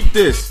timeline. Peep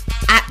this.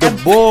 The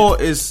bull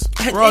is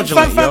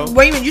fraudulent, yo.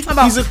 Wait a minute, you talking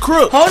about? He's a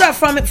crook. Hold up,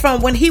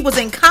 from when he was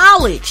in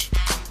college,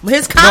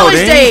 his college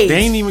days. They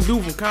ain't even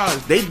do from college.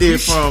 They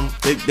did from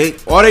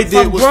all they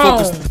did was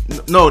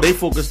focus. No, they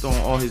focused on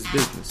all his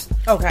business.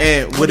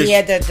 Okay, and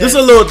this is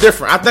a little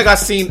different. I think I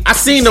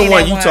seen the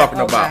one you talking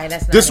about.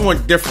 This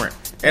one different,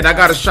 and I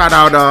got to shout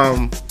out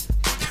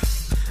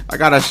I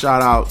gotta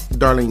shout out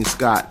Darlene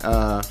Scott.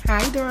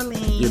 Hi,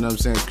 Darlene. You know what I'm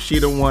saying? She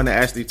the one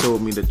that actually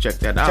told me to check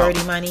that out.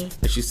 Dirty Money.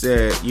 And she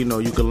said, you know,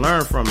 you can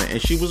learn from it.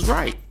 And she was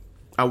right.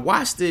 I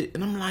watched it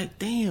and I'm like,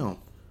 damn.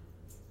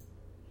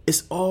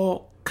 It's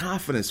all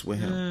confidence with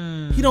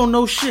him. He don't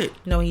know shit.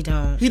 No, he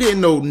don't. He didn't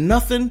know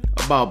nothing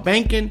about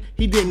banking.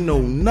 He didn't know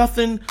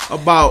nothing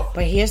about.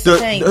 But here's the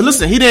thing.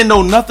 Listen, he didn't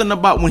know nothing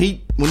about when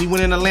he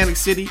went in Atlantic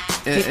City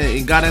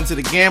and got into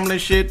the gambling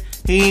shit.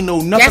 He ain't know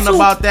nothing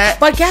about that.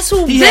 But guess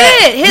who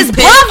did? His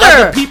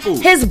brother.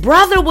 His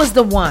brother was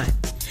the one.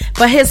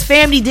 But his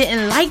family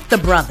didn't like the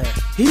brother.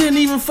 He didn't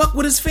even fuck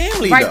with his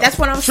family. Right, though. That's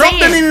what I'm Trump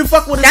saying. didn't even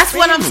fuck with his family. That's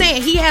what I'm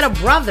saying. He had a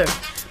brother.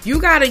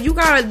 You gotta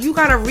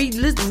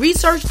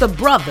research the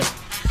brother.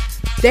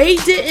 They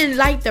didn't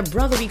like the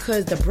brother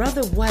because the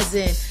brother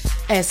wasn't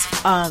as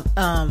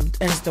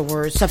the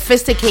word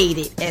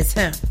sophisticated as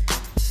him.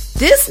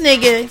 This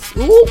nigga,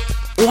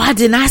 I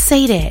did not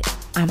say that.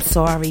 I'm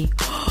sorry.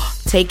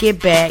 Take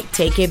it back.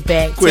 Take it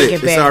back. Quit take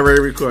it back. It's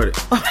already recorded.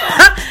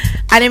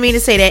 I didn't mean to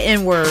say that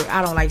N-word.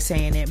 I don't like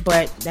saying it,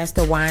 but that's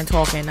the wine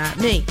talking, not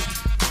me.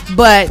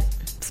 But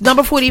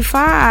number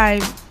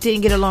 45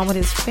 didn't get along with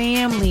his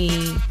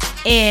family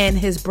and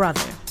his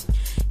brother.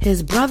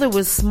 His brother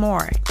was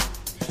smart,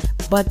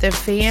 but the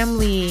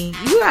family,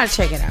 you gotta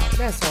check it out.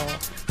 That's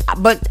all.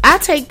 But I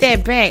take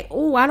that back.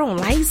 Oh, I don't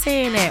like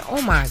saying that.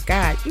 Oh my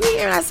God. You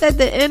hear I said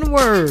the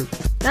N-word.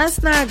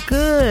 That's not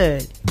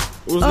good.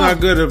 What's not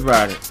good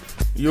about it?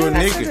 You a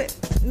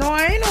nigga. No,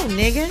 I ain't no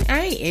nigga. I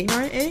ain't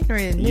ignorant.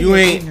 Nigga, you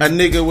ain't a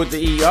nigga with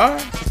the ER?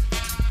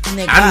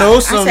 Nigga. I know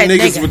some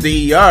niggas nigga. with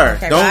the ER.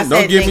 Okay, don't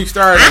get me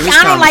started.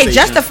 I don't like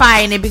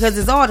justifying it because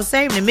it's all the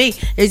same to me.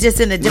 It's just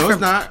in a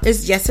different. No, it's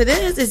not. Yes, it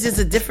is. It's just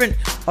a different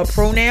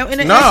pronoun in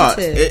an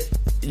adjective.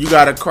 You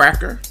got a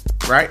cracker,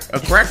 right? A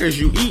cracker is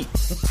you eat,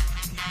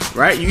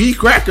 right? You eat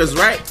crackers,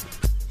 right?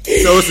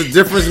 So it's a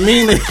different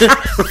meaning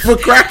for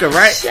cracker,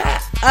 right?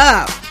 Shut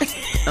up.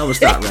 I'm gonna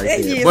stop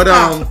right there. But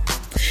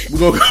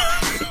we're gonna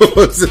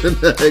go to the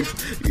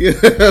next. You know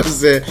what I'm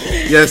saying?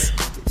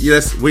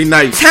 Yes, we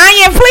nice.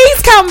 Tanya,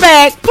 please come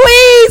back.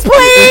 Please.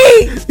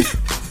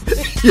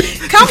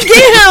 Come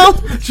get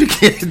him. She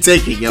can't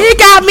take it, yo. He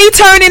got me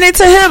turning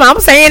into him. I'm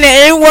saying the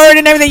N-word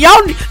and everything.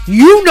 Y'all,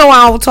 you know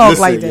I don't talk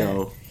like that.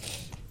 Yo,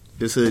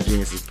 this Hood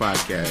Geniuses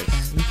podcast.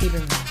 Okay, you keep it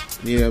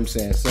right. You know what I'm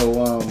saying?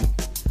 So,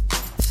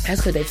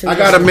 that's good. I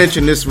gotta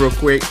mention this real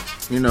quick.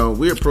 You know,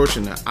 we're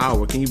approaching the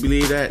hour. Can you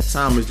believe that?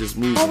 Time is just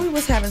moving. Oh, we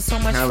was having so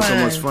much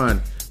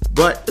fun.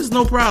 But it's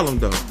no problem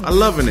though. I'm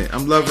loving it.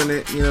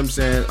 You know what I'm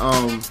saying?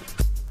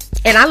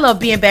 And I love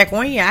being back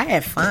on here. I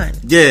had fun.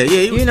 Yeah.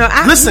 You know,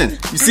 listen.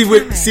 You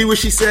see what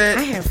she said?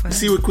 I had fun.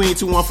 See what Queen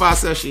 215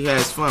 says? She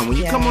has fun. When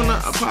you come on a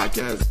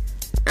podcast,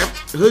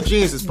 Hood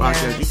Geniuses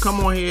podcast, you come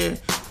on here,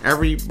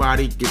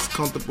 everybody gets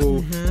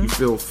comfortable. You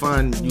feel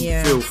fun.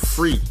 You feel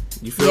free.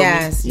 You feel me?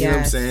 You know what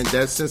I'm saying?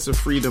 That sense of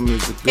freedom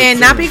is a good thing.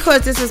 Not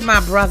because this is my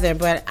brother,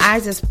 but I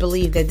just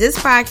believe that this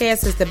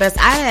podcast is the best.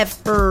 I have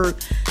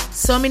heard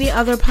so many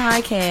other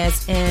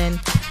podcasts, and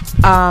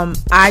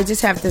I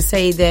just have to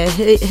say that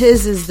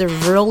his is the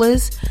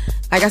realest.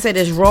 Like I said,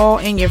 it's raw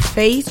in your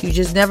face. You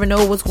just never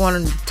know what's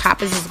going to,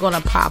 topics is going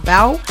to pop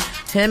out.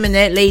 Him and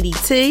that lady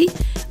T.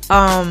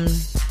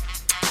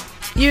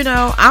 You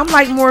know, I'm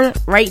like more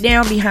right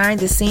down behind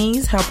the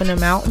scenes, helping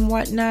them out and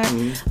whatnot.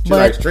 She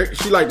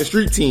like the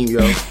street team, yo.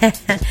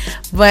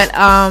 But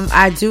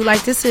I do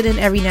like to sit in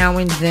every now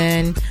and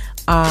then.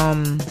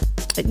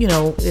 You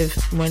know,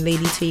 when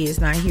Lady T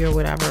is not here or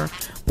whatever.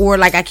 Or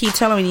like I keep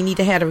telling you need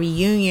to have a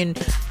reunion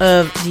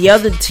of the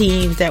other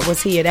teams that was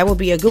here. That would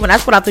be a good one.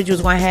 That's what I thought you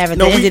was going to have at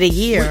the end of the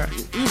year.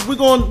 We're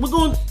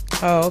going.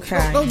 Oh,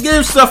 okay. Don't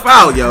give stuff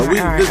out, yo.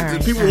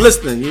 People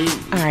listening.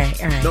 All right.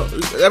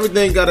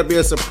 Everything got to be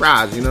a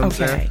surprise. You know what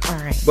I'm saying? All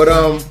right. But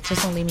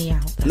just don't leave me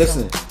out.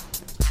 Listen.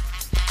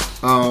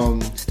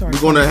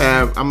 We're gonna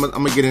have. I'm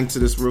gonna get into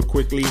this real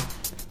quickly.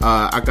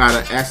 I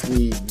gotta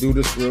actually do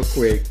this real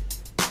quick.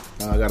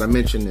 I gotta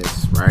mention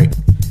this, right?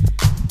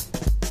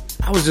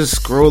 I was just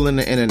scrolling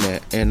the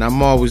internet, and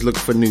I'm always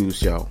looking for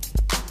news, yo.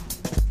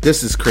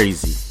 This is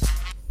crazy.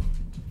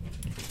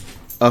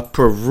 A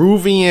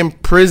Peruvian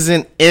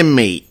prison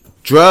inmate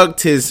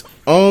drugged his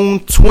own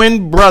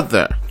twin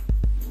brother,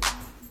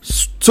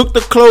 took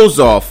the clothes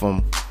off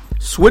him,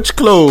 switched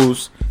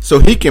clothes so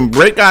he can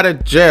break out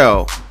of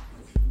jail,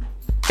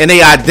 and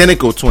they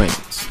identical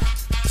twins.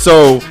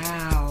 So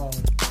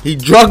he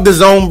drugged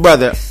his own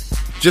brother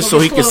just so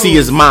he could see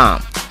his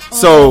mom.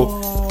 So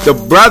the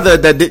brother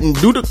that didn't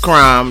do the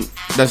crime,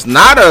 that's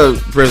not a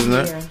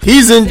prisoner,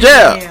 he's in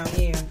jail.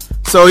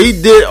 So he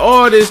did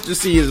all this to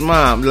see his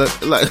mom. Like,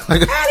 how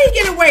did he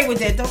get away with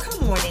that though?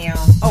 Come on now.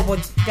 Oh, well,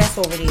 that's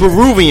over there.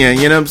 Peruvian,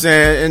 you know what I'm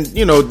saying? And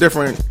you know,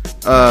 different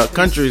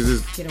countries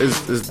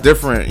is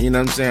different. You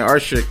know what I'm saying?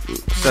 Our shit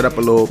set up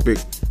a little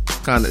bit,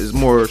 kind of is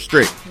more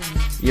strict.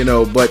 You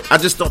know, but I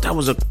just thought that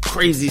was a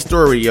crazy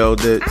story, yo.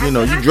 That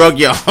you drug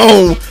your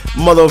own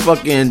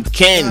motherfucking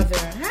kin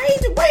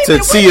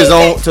to see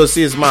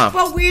his mom.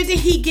 But where did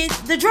he get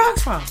the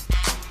drugs from?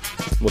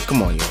 Well,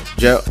 come on, yo.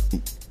 Jail.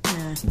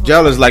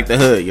 Jail is like the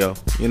hood, yo.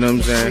 You know what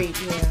I'm saying?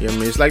 Street, yeah. You know what I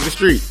mean? It's like the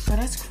street. Oh,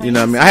 that's crazy. You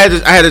know what I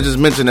mean? I had to just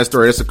mention that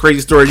story. It's a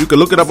crazy story. You can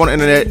look it up on the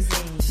internet.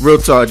 Real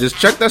talk. Just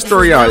check that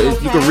story out.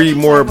 You can read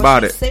more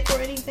about it. Sick or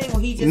anything? Or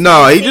he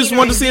just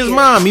wanted to see his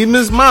mom. He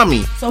missed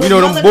mommy. So you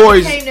know them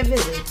boys. Came to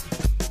visit.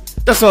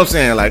 That's what I'm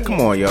saying. Like, come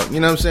on, yo.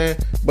 You know what I'm saying?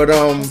 But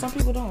some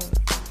people don't.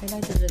 They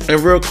like to visit.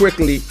 And real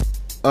quickly,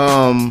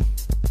 I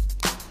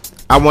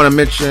want to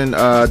mention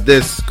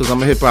this because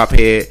I'm a hip hop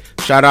head.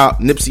 Shout out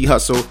Nipsey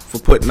Hussle for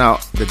putting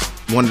out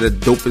one of the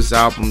dopest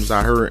albums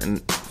I heard,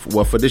 and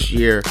for this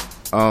year.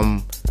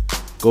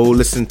 Go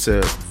listen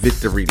to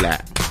Victory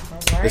Lap.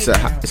 Right,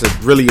 it's a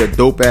really a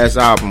dope ass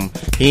album.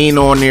 He ain't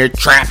on there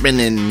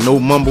trapping and no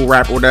mumble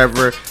rap or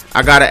whatever.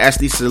 I gotta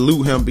actually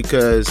salute him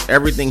because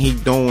everything he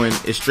doing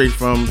is straight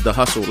from the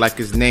hustle, like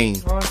his name.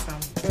 Awesome.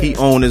 Good. He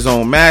own his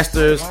own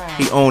masters. Wow.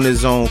 He own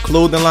his own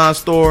clothing line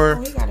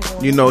store.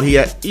 He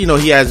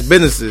has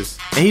businesses,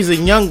 and he's a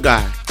young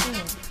guy.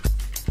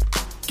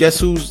 Guess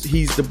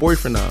he's the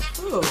boyfriend of?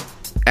 Who?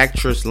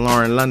 Actress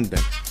Lauren London.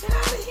 Get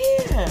out of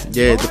here.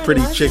 Yeah, Lauren the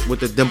pretty London? Chick with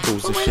the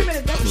dimples and shit.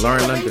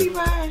 Lauren London.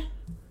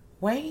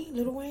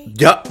 Little Wayne?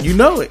 Yup, you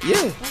know it,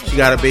 yeah. She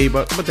got a baby,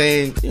 but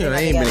they ain't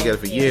been together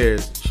for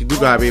years. She do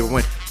got a baby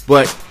Wayne.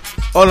 But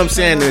all I'm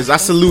saying is I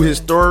salute his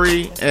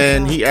story,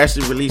 and he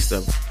actually released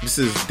this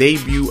is his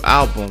debut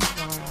album,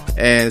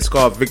 and it's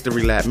called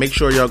Victory Lap. Make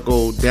sure y'all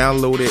go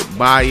download it,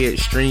 buy it,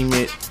 stream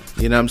it.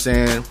 You know what I'm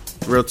saying?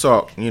 Real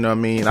talk. You know what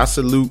I mean? I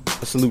salute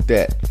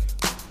that.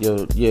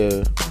 Yo,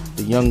 yeah,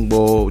 the young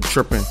boy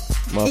tripping,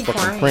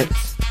 motherfucking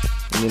Prince.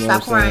 You know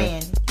Stop what I'm saying?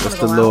 crying. That's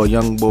the little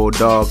young boy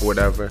dog, or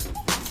whatever.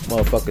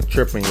 Motherfucker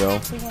tripping, yo.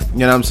 You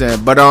know what I'm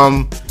saying? But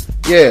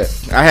yeah,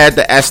 I had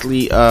to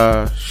actually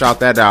shout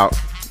that out.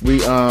 We're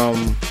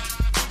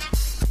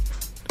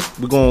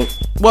going.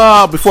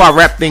 Well, before I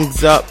wrap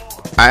things up,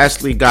 I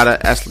actually gotta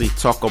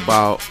talk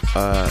about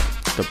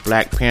the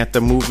Black Panther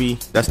movie.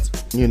 That's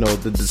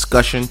the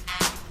discussion.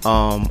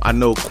 I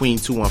know Queen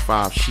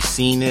 215. She's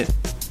seen it.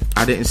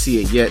 I didn't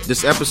see it yet.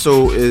 This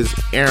episode is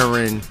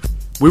airing.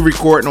 We're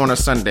recording on a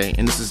Sunday,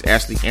 and this is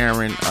actually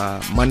airing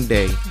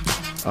Monday,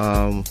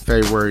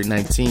 February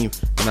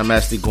 19th. And I'm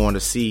actually going to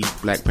see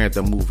Black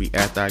Panther movie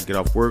after I get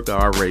off work. I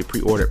already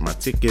pre-ordered my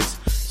tickets,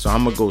 so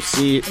I'm gonna go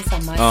see it.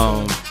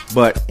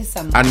 But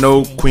I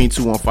know Queen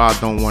 215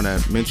 don't want to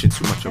mention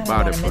too much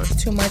about it.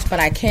 But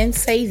I can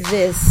say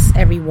this,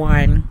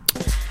 everyone.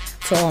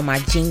 To all my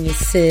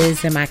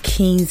geniuses and my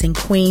kings and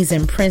queens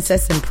and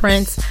princess and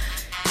prince,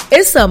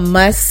 it's a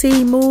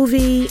must-see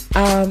movie.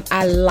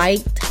 I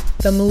liked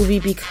the movie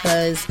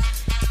because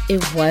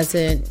it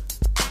wasn't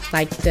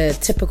like the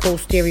typical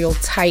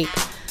stereotype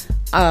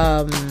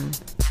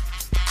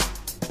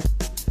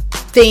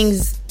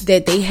things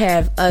that they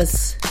have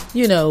us,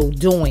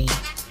 doing,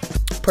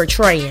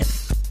 portraying,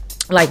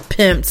 like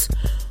pimps,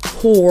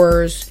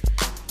 whores,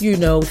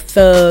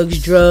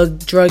 thugs,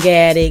 drug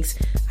addicts.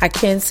 I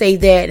can say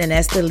that, and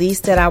that's the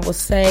least that I will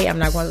say. I'm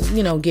not going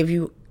to, give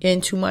you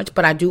in too much,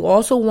 but I do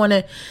also want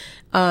to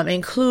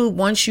include,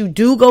 once you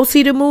do go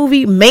see the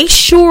movie, make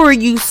sure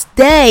you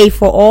stay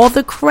for all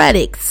the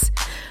credits,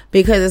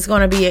 because it's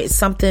going to be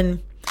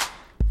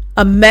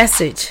a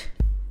message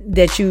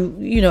that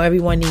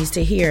everyone needs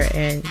to hear.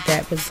 And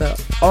that was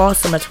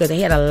awesome.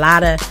 They had a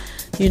lot of,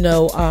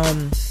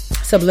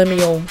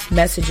 subliminal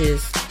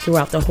messages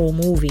throughout the whole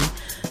movie,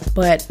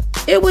 but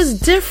it was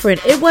different.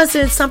 It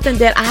wasn't something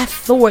that I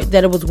thought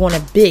that it was going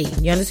to be.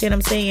 You understand what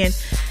I'm saying?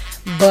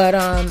 But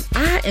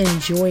I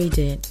enjoyed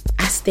it.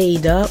 I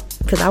stayed up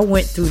because I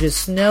went through the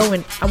snow,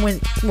 and I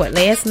went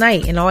last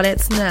night and all that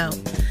snow.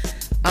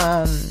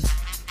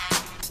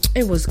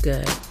 It was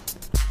good.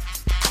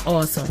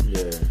 Awesome.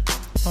 Yeah.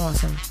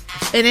 Awesome.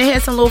 And it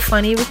had some little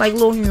funny. It was like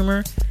little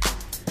humor.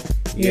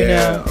 You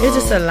know, it's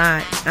just a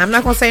lot. I'm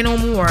not gonna say no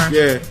more.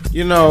 Yeah.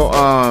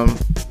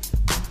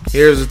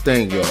 Here's the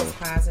thing, yo.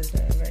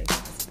 Positive, very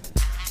positive.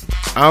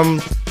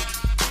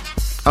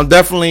 I'm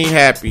definitely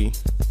happy,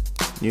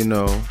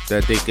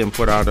 that they can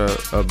put out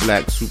a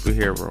black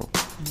superhero,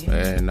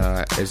 and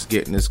it's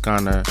getting this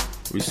kind of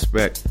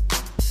respect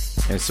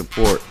and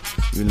support.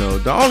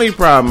 The only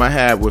problem I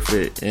have with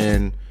it,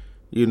 and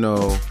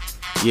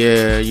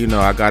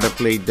I gotta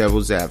play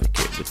devil's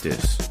advocate with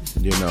this.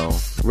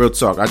 Real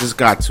talk. I just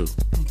got to.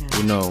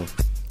 Okay.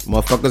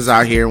 Motherfuckers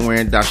out here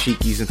wearing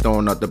dashikis and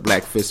throwing out the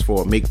black fist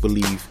for a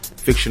make-believe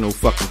fictional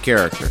fucking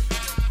character.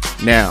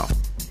 Now,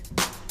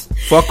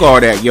 fuck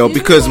all that, yo.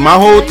 Because my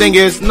whole thing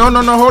is no,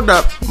 hold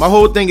up. My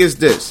whole thing is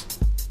this: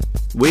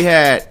 we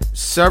had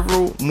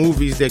several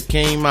movies that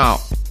came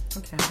out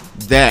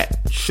that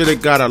should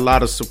have got a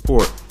lot of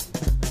support,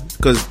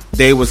 because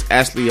they was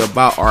actually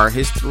about our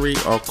history,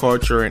 our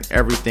culture, and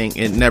everything,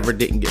 and never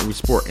didn't get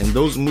support. And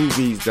those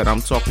movies that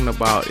I'm talking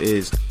about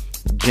is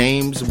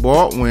James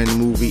Baldwin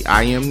movie,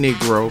 I Am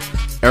Negro.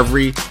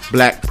 Every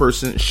black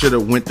person should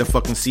have went to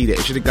fucking see that.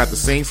 It should have got the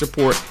same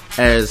support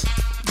as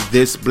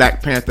this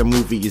Black Panther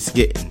movie is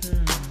getting.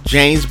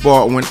 James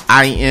Baldwin,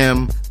 I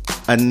Am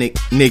a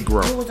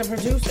Negro. Who was the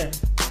producer?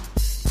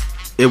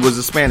 It was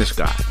a Spanish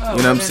guy. You know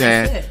what I'm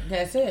saying?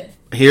 That's it.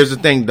 Here's the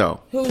thing, though.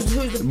 Who's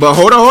the But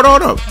hold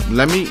on.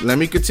 Let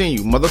me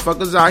continue.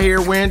 Motherfuckers out here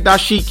wearing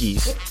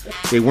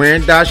dashikis. They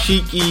wearing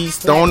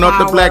dashikis, throwing up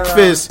the black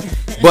fist,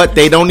 but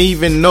they don't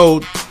even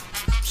know.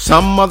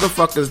 Some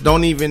motherfuckers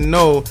don't even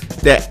know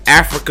that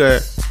Africa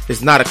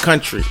is not a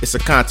country; it's a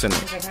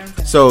continent.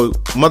 So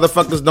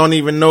motherfuckers don't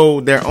even know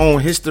their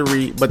own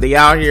history, but they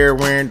out here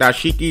wearing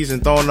dashikis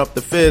and throwing up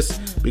the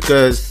fist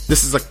because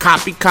this is a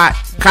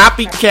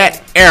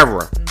copycat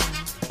era.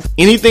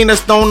 Anything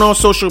that's thrown on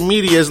social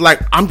media is like,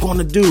 I'm going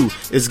to do.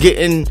 It's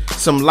getting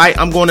some light,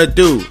 I'm going to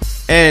do.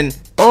 And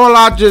all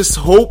I just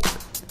hope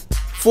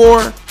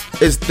for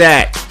is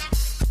that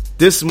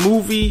this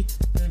movie,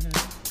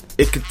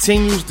 it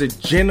continues to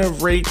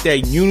generate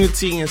that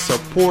unity and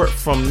support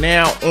from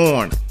now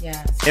on.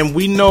 Yes. And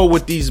we know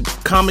with these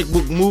comic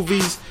book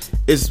movies,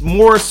 it's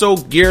more so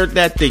geared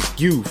at the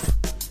youth.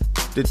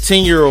 The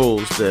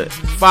 10-year-olds, the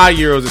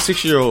 5-year-olds, the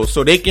 6-year-olds,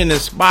 so they can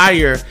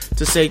inspire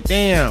to say,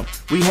 damn,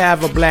 we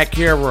have a black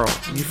hero.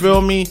 You feel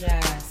me?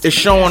 Yes. It's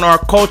showing our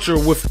culture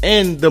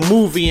within the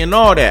movie and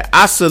all that.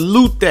 I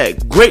salute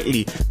that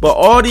greatly. But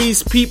all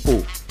these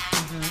people,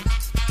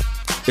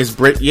 I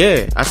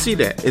see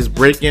that. It's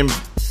breaking,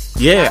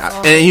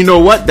 and you know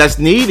what? That's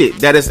needed.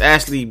 That is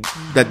actually,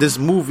 that this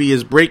movie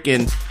is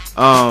breaking,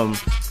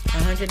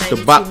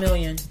 192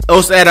 million. Oh,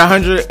 it's at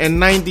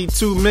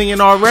 192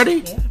 million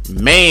already? Yeah.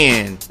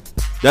 Man,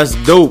 that's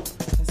dope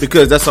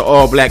because that's an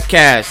all black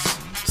cast.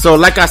 So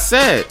like I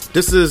said,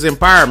 this is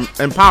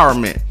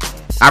empowerment.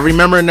 I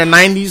remember in the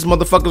 90s,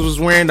 motherfuckers was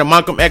wearing the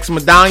Malcolm X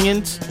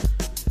medallions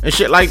and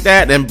shit like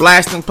that and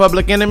blasting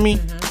Public Enemy.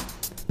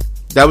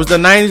 That was the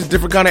 90s,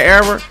 different kind of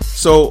era.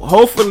 So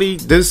hopefully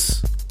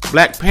this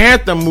Black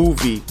Panther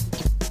movie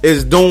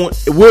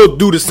will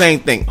do the same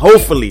thing.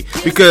 Hopefully.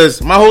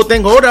 Because my whole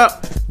thing, hold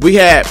up, we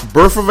had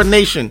Birth of a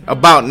Nation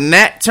about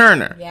Nat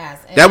Turner. Yes.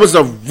 That was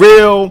a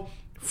real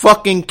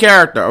fucking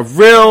character. A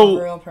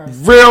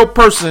real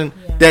person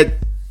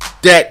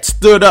that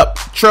stood up,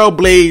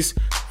 trailblazed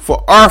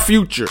for our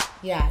future.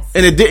 Yes.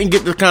 And it didn't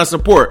get the kind of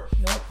support.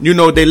 Nope. You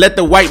know, they let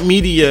the white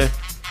media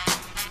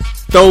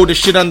throw the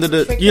shit under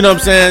the, you know what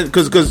I'm saying?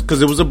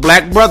 Because it was a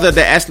black brother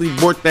that actually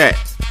brought that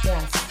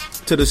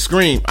to the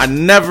screen. I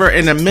never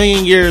in a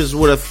million years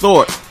would have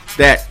thought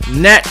that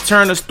Nat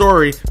Turner's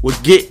story would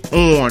get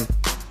on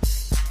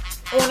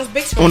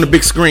the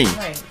big screen.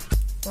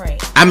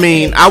 Right. I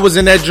mean, I was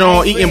in that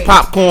joint eating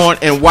popcorn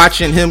and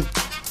watching him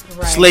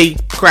slay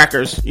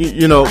crackers,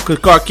 you know,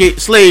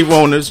 slave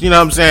owners, you know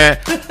what I'm saying?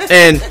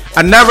 And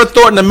I never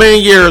thought in a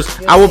million years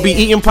I would be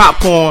eating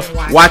popcorn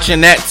watching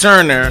Nat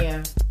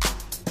Turner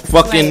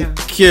fucking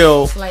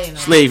kill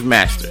slave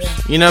masters.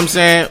 You know what I'm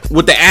saying?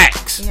 With the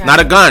axe, not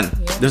a gun.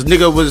 This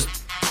nigga was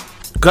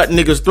cutting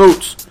niggas'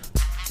 throats.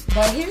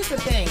 But here's the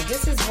thing.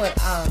 This is what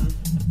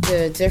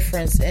the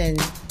difference in,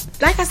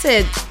 like I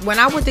said, when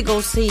I went to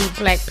go see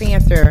Black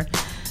Panther,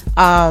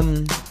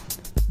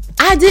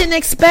 I didn't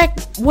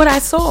expect what I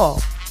saw.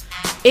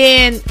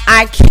 And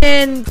I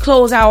can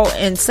close out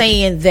in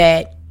saying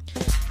that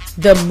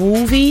the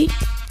movie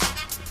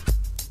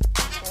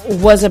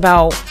was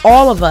about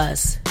all of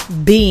us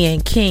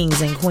being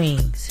kings and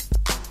queens.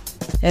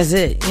 That's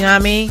it. You know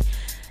what I mean?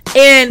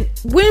 And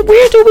where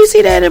do we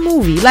see that in a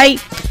movie? Like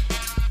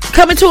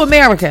Coming to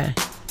America.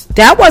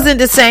 That wasn't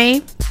the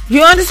same.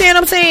 You understand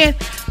what I'm saying?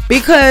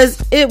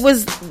 Because it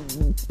was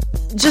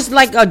just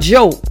like a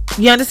joke.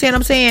 You understand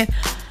what I'm saying?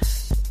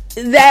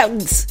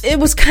 It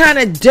was kind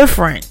of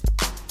different.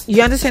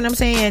 You understand what I'm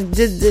saying?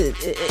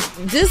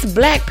 This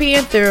Black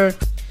Panther,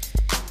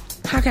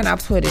 how can I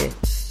put it?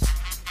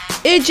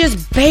 It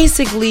just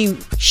basically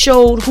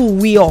showed who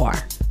we are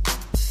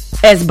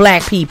as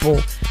black people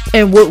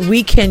and what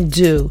we can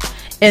do,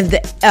 and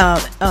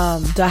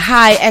the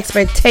high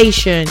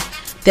expectation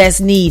that's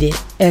needed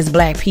as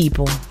black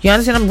people. You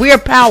understand? We're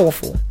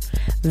powerful,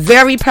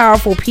 very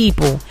powerful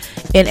people,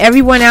 and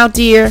everyone out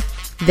there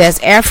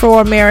that's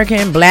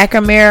Afro-American, Black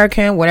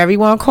American, whatever you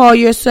want to call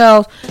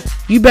yourself,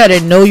 you better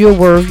know your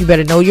worth, you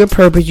better know your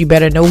purpose, you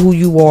better know who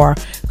you are,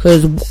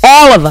 because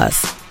all of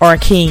us are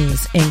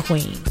kings and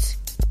queens,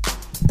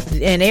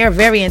 and they are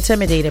very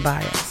intimidated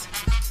by us.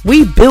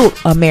 We built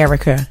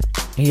America,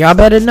 and y'all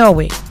better know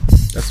it.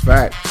 That's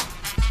facts.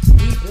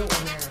 We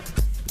built America.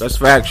 That's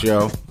facts,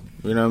 yo.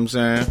 You know what I'm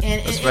saying?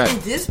 And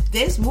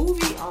this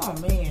movie, oh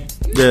man,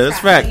 yeah, that's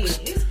facts.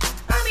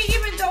 I mean,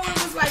 even though it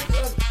was like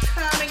a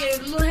comic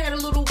and it had a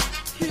little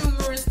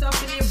humor and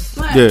stuff in there,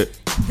 but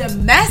the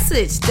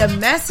message,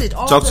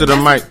 talk to the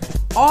mic.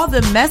 All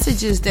the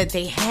messages that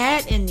they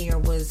had in there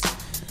was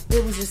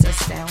just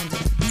astounding.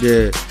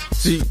 Yeah.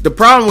 See, the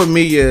problem with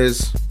me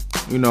is,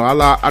 you know,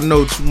 I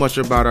know too much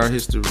about our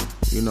history.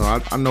 You know,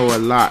 I know a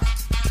lot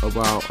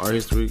about our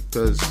history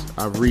because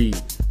I read,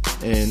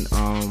 and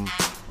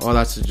all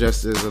I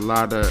suggest is a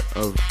lot of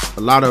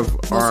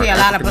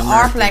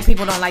our black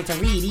people don't like to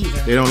read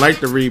either. They don't like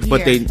to read,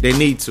 but they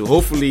need to.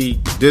 Hopefully,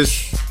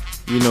 this,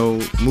 you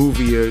know,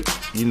 movie,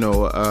 you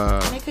know,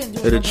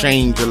 it'll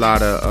change a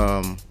lot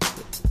of.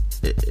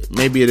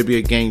 Maybe it'll be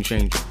a game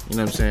changer. You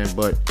know what I'm saying?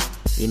 But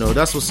You know,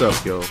 that's what's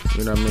up, yo.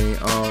 You know what I mean?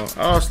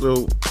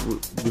 Also,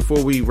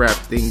 before we wrap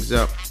things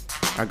up,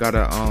 I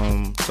gotta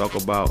talk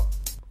about.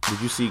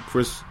 Did you see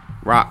Chris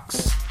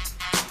Rock's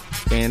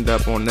stand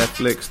up on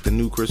Netflix? The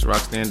new Chris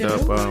Rock stand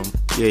up.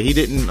 Yeah, he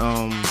didn't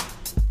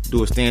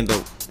do a stand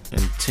up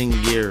in 10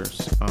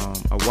 years.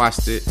 I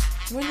watched it.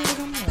 When did it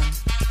come on?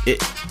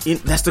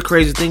 That's the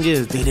crazy thing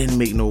is they didn't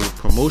make no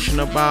promotion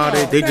about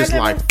it. They just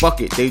like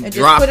fuck it. They just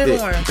dropped put it it.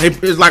 on.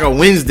 It's like a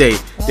Wednesday.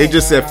 They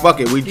just said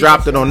fuck it. We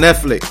dropped it on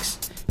Netflix,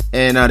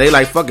 and they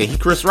like fuck it. He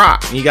Chris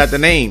Rock. He got the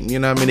name. You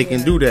know what I mean? They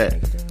can do that.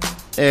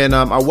 And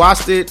I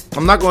watched it.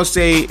 I'm not gonna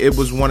say it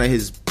was one of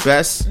his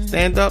best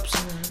stand ups,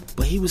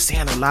 but he was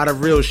saying a lot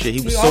of real shit.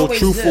 He was so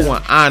truthful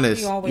and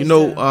honest. You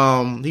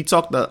know, he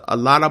talked a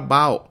lot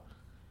about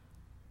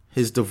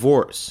his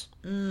divorce.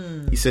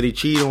 He said he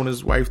cheated on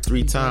his wife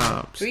 3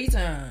 times. 3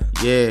 times.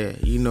 Yeah,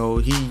 you know,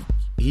 he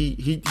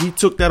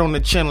took that on the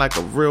chin like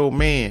a real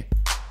man.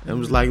 And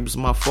was like, it was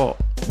my fault.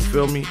 You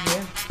feel me?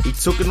 Yeah. He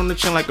took it on the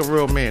chin like a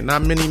real man.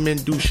 Not many men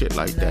do shit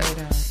like that.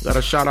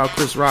 Gotta shout out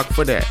Chris Rock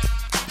for that.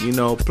 You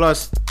know,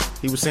 plus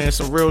he was saying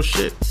some real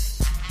shit.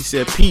 He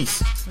said peace.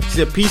 He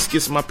said peace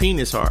gets my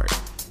penis hard.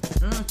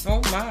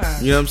 Oh my.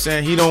 You know what I'm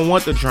saying? He don't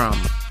want the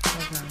drama.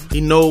 Okay.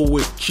 He know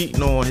what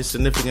cheating on his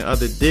significant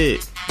other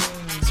did.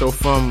 So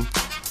from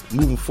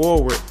moving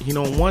forward, he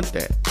don't want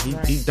that.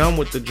 He done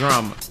with the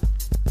drama.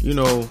 You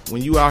know,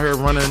 when you out here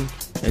running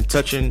and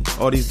touching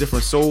all these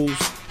different souls,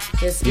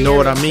 you know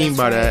what I mean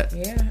by that.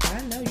 Yeah,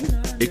 I know. You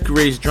know. It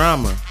creates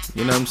drama.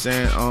 You know what I'm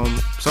saying?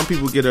 Some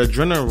people get an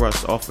adrenaline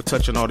rush off of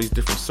touching all these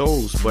different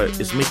souls, but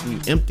it's making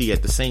you empty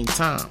at the same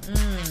time.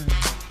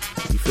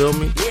 You feel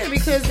me? Yeah,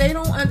 because they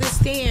don't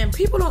understand.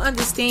 People don't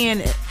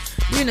understand.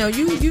 You know,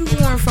 you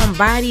going from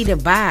body to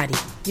body.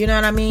 You know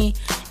what I mean?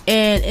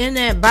 And in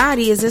that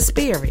body is a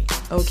spirit,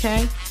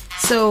 okay?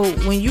 So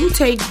when you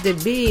take the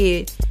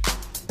bed,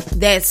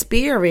 that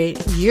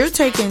spirit, you're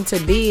taking to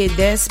bed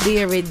that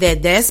spirit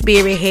that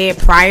spirit had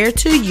prior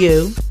to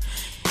you,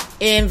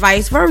 and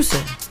vice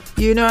versa.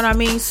 You know what I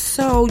mean?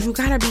 So you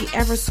gotta be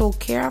ever so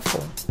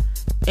careful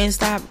and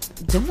stop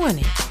doing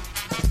it.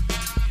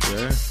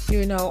 Yeah.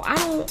 You know,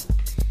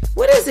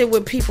 what is it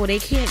with people? They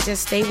can't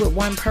just stay with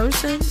one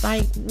person?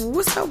 Like,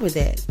 what's up with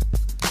that?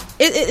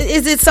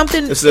 Is it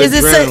something? Is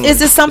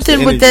it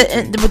something with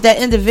that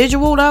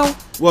individual though?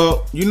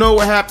 Well, you know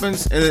what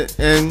happens,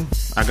 and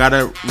I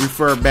gotta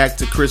refer back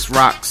to Chris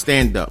Rock's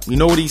stand up. You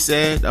know what he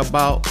said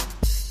about?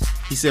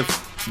 He said,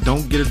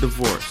 "Don't get a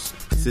divorce."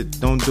 He said,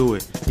 "Don't do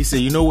it." He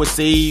said, "You know what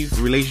saves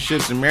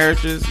relationships and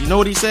marriages?" You know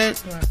what he said?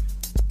 Right.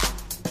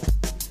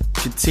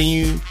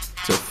 Continue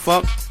to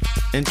fuck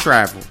and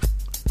travel.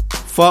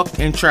 Fuck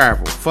and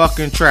travel. Fuck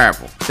and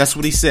travel. That's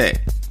what he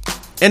said.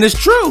 And it's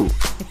true.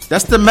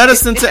 That's the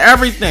medicine to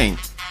everything.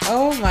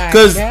 Oh my God.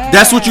 Because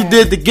that's what you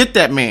did to get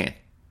that man.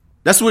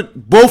 That's what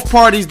both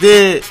parties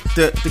did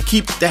to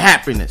keep the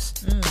happiness.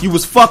 You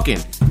was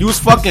fucking. You was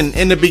fucking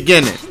in the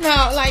beginning.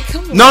 No, like,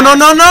 come on. No. I'm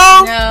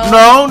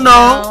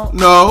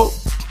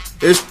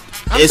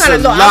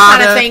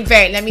trying to think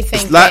back. Let me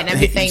think back.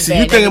 So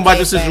you thinking about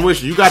the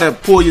situation. You got to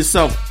pull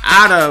yourself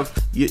out of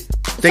your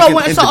thinking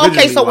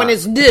individually. So when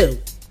it's new.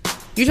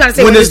 You trying to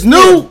say when it's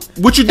new,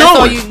 what you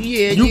doing?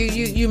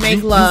 You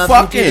make love. You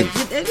fucking.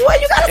 Well,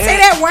 you gotta say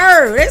that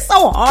word. It's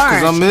so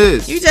hard. Cause I'm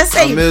Miz. You just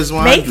say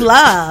make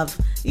love.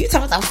 You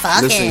talking about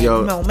fucking? Listen,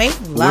 yo, no, make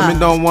love. Women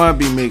don't want to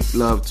be make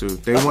love to.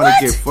 They want to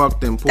get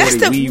fucked and pull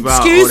their weave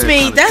out. Excuse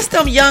me, that's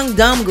them young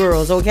dumb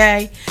girls.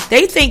 Okay,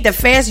 they think the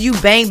fast you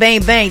bang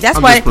bang bang. That's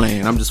I'm why. Just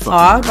playing. I'm just fucking.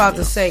 I was about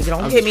to say,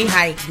 don't get me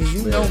hyped because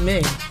you know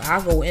me.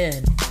 I go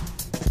in.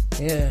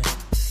 Yeah.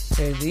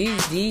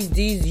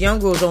 These young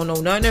girls don't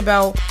know nothing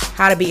about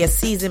how to be a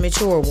seasoned,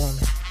 mature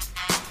woman.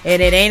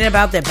 And it ain't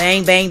about the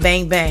bang, bang,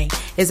 bang, bang.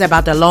 It's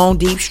about the long,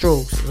 deep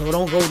strokes. So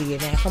don't go to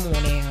it now. Come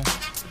on now.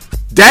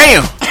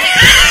 Damn.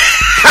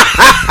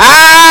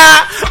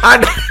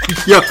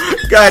 Yo,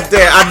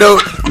 goddamn. I know.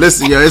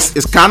 Listen, yo, it's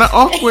kind of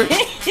awkward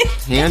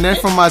hearing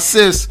that from my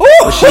sis.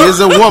 But she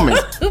is a woman.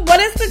 But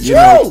it's the truth.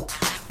 Know,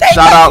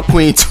 shout out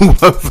Queen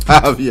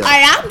 215. Yeah.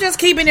 I'm just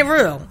keeping it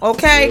real.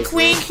 Okay? Yes,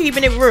 Queen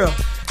keeping it real.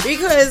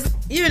 Because,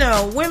 you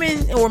know,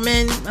 women or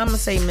men, I'm going to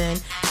say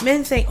men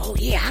say, oh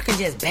yeah, I can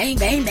just bang,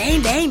 bang,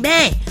 bang, bang,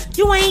 bang.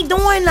 You ain't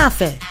doing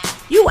nothing.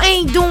 You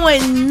ain't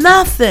doing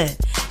nothing.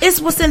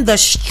 It's what's in the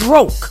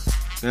stroke.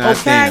 God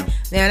okay?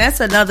 Damn. Now, that's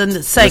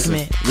another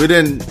segment.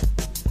 Listen,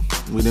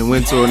 we didn't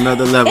went to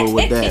another level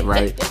with that,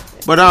 right?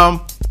 But, I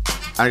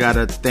got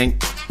to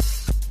thank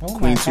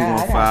Queen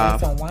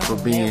 215 for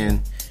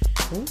being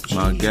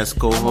my guest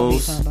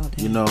co-host,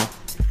 you know.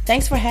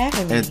 Thanks for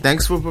having me. And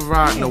thanks for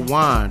providing the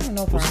wine.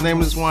 No What's the name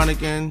of this wine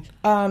again?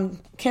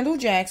 Kendall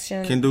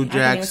Jackson. Kendall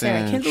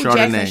Jackson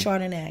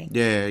Chardonnay.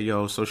 Yeah,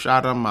 yo. So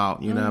shout them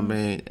out. You know what I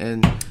mean?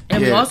 And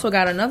we also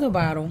got another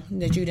bottle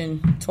that you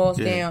didn't toss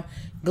down.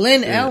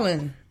 Glen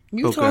Ellen.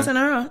 You tossing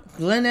her?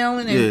 Glen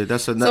Ellen. And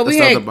that's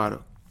another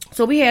bottle.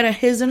 So we had a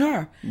his and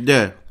her.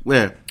 Yeah.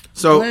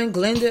 So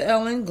Glenda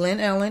Ellen, Glen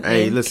Ellen,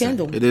 hey, and listen,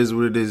 Kendall. It is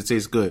what it is. It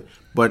tastes good.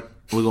 But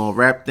we're gonna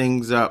wrap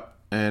things up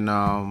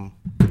and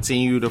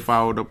continue to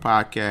follow the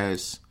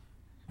podcast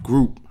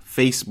group,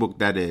 Facebook,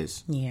 that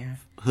is. Yeah.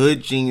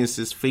 Hood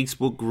Geniuses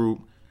Facebook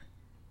group.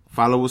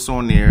 Follow us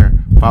on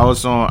there. Follow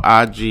us on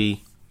IG.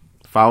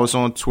 Follow us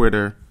on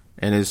Twitter.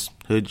 And it's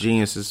Hood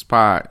Geniuses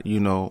Pod. You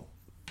know,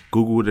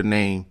 Google the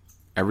name.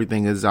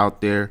 Everything is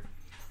out there.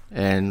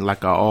 And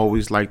like I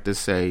always like to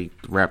say,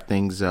 wrap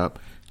things up.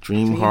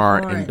 Dream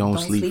hard and don't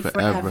sleep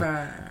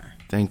forever.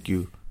 Thank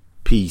you.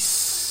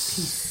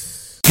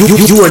 Peace.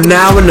 You are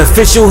now an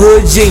official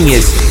Hood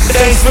Genius.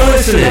 Thanks for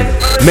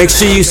listening. Make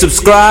sure you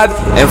subscribe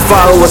and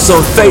follow us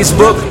on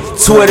Facebook,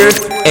 Twitter,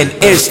 and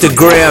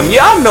Instagram.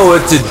 Y'all know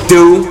what to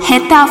do.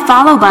 Hit that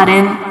follow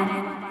button.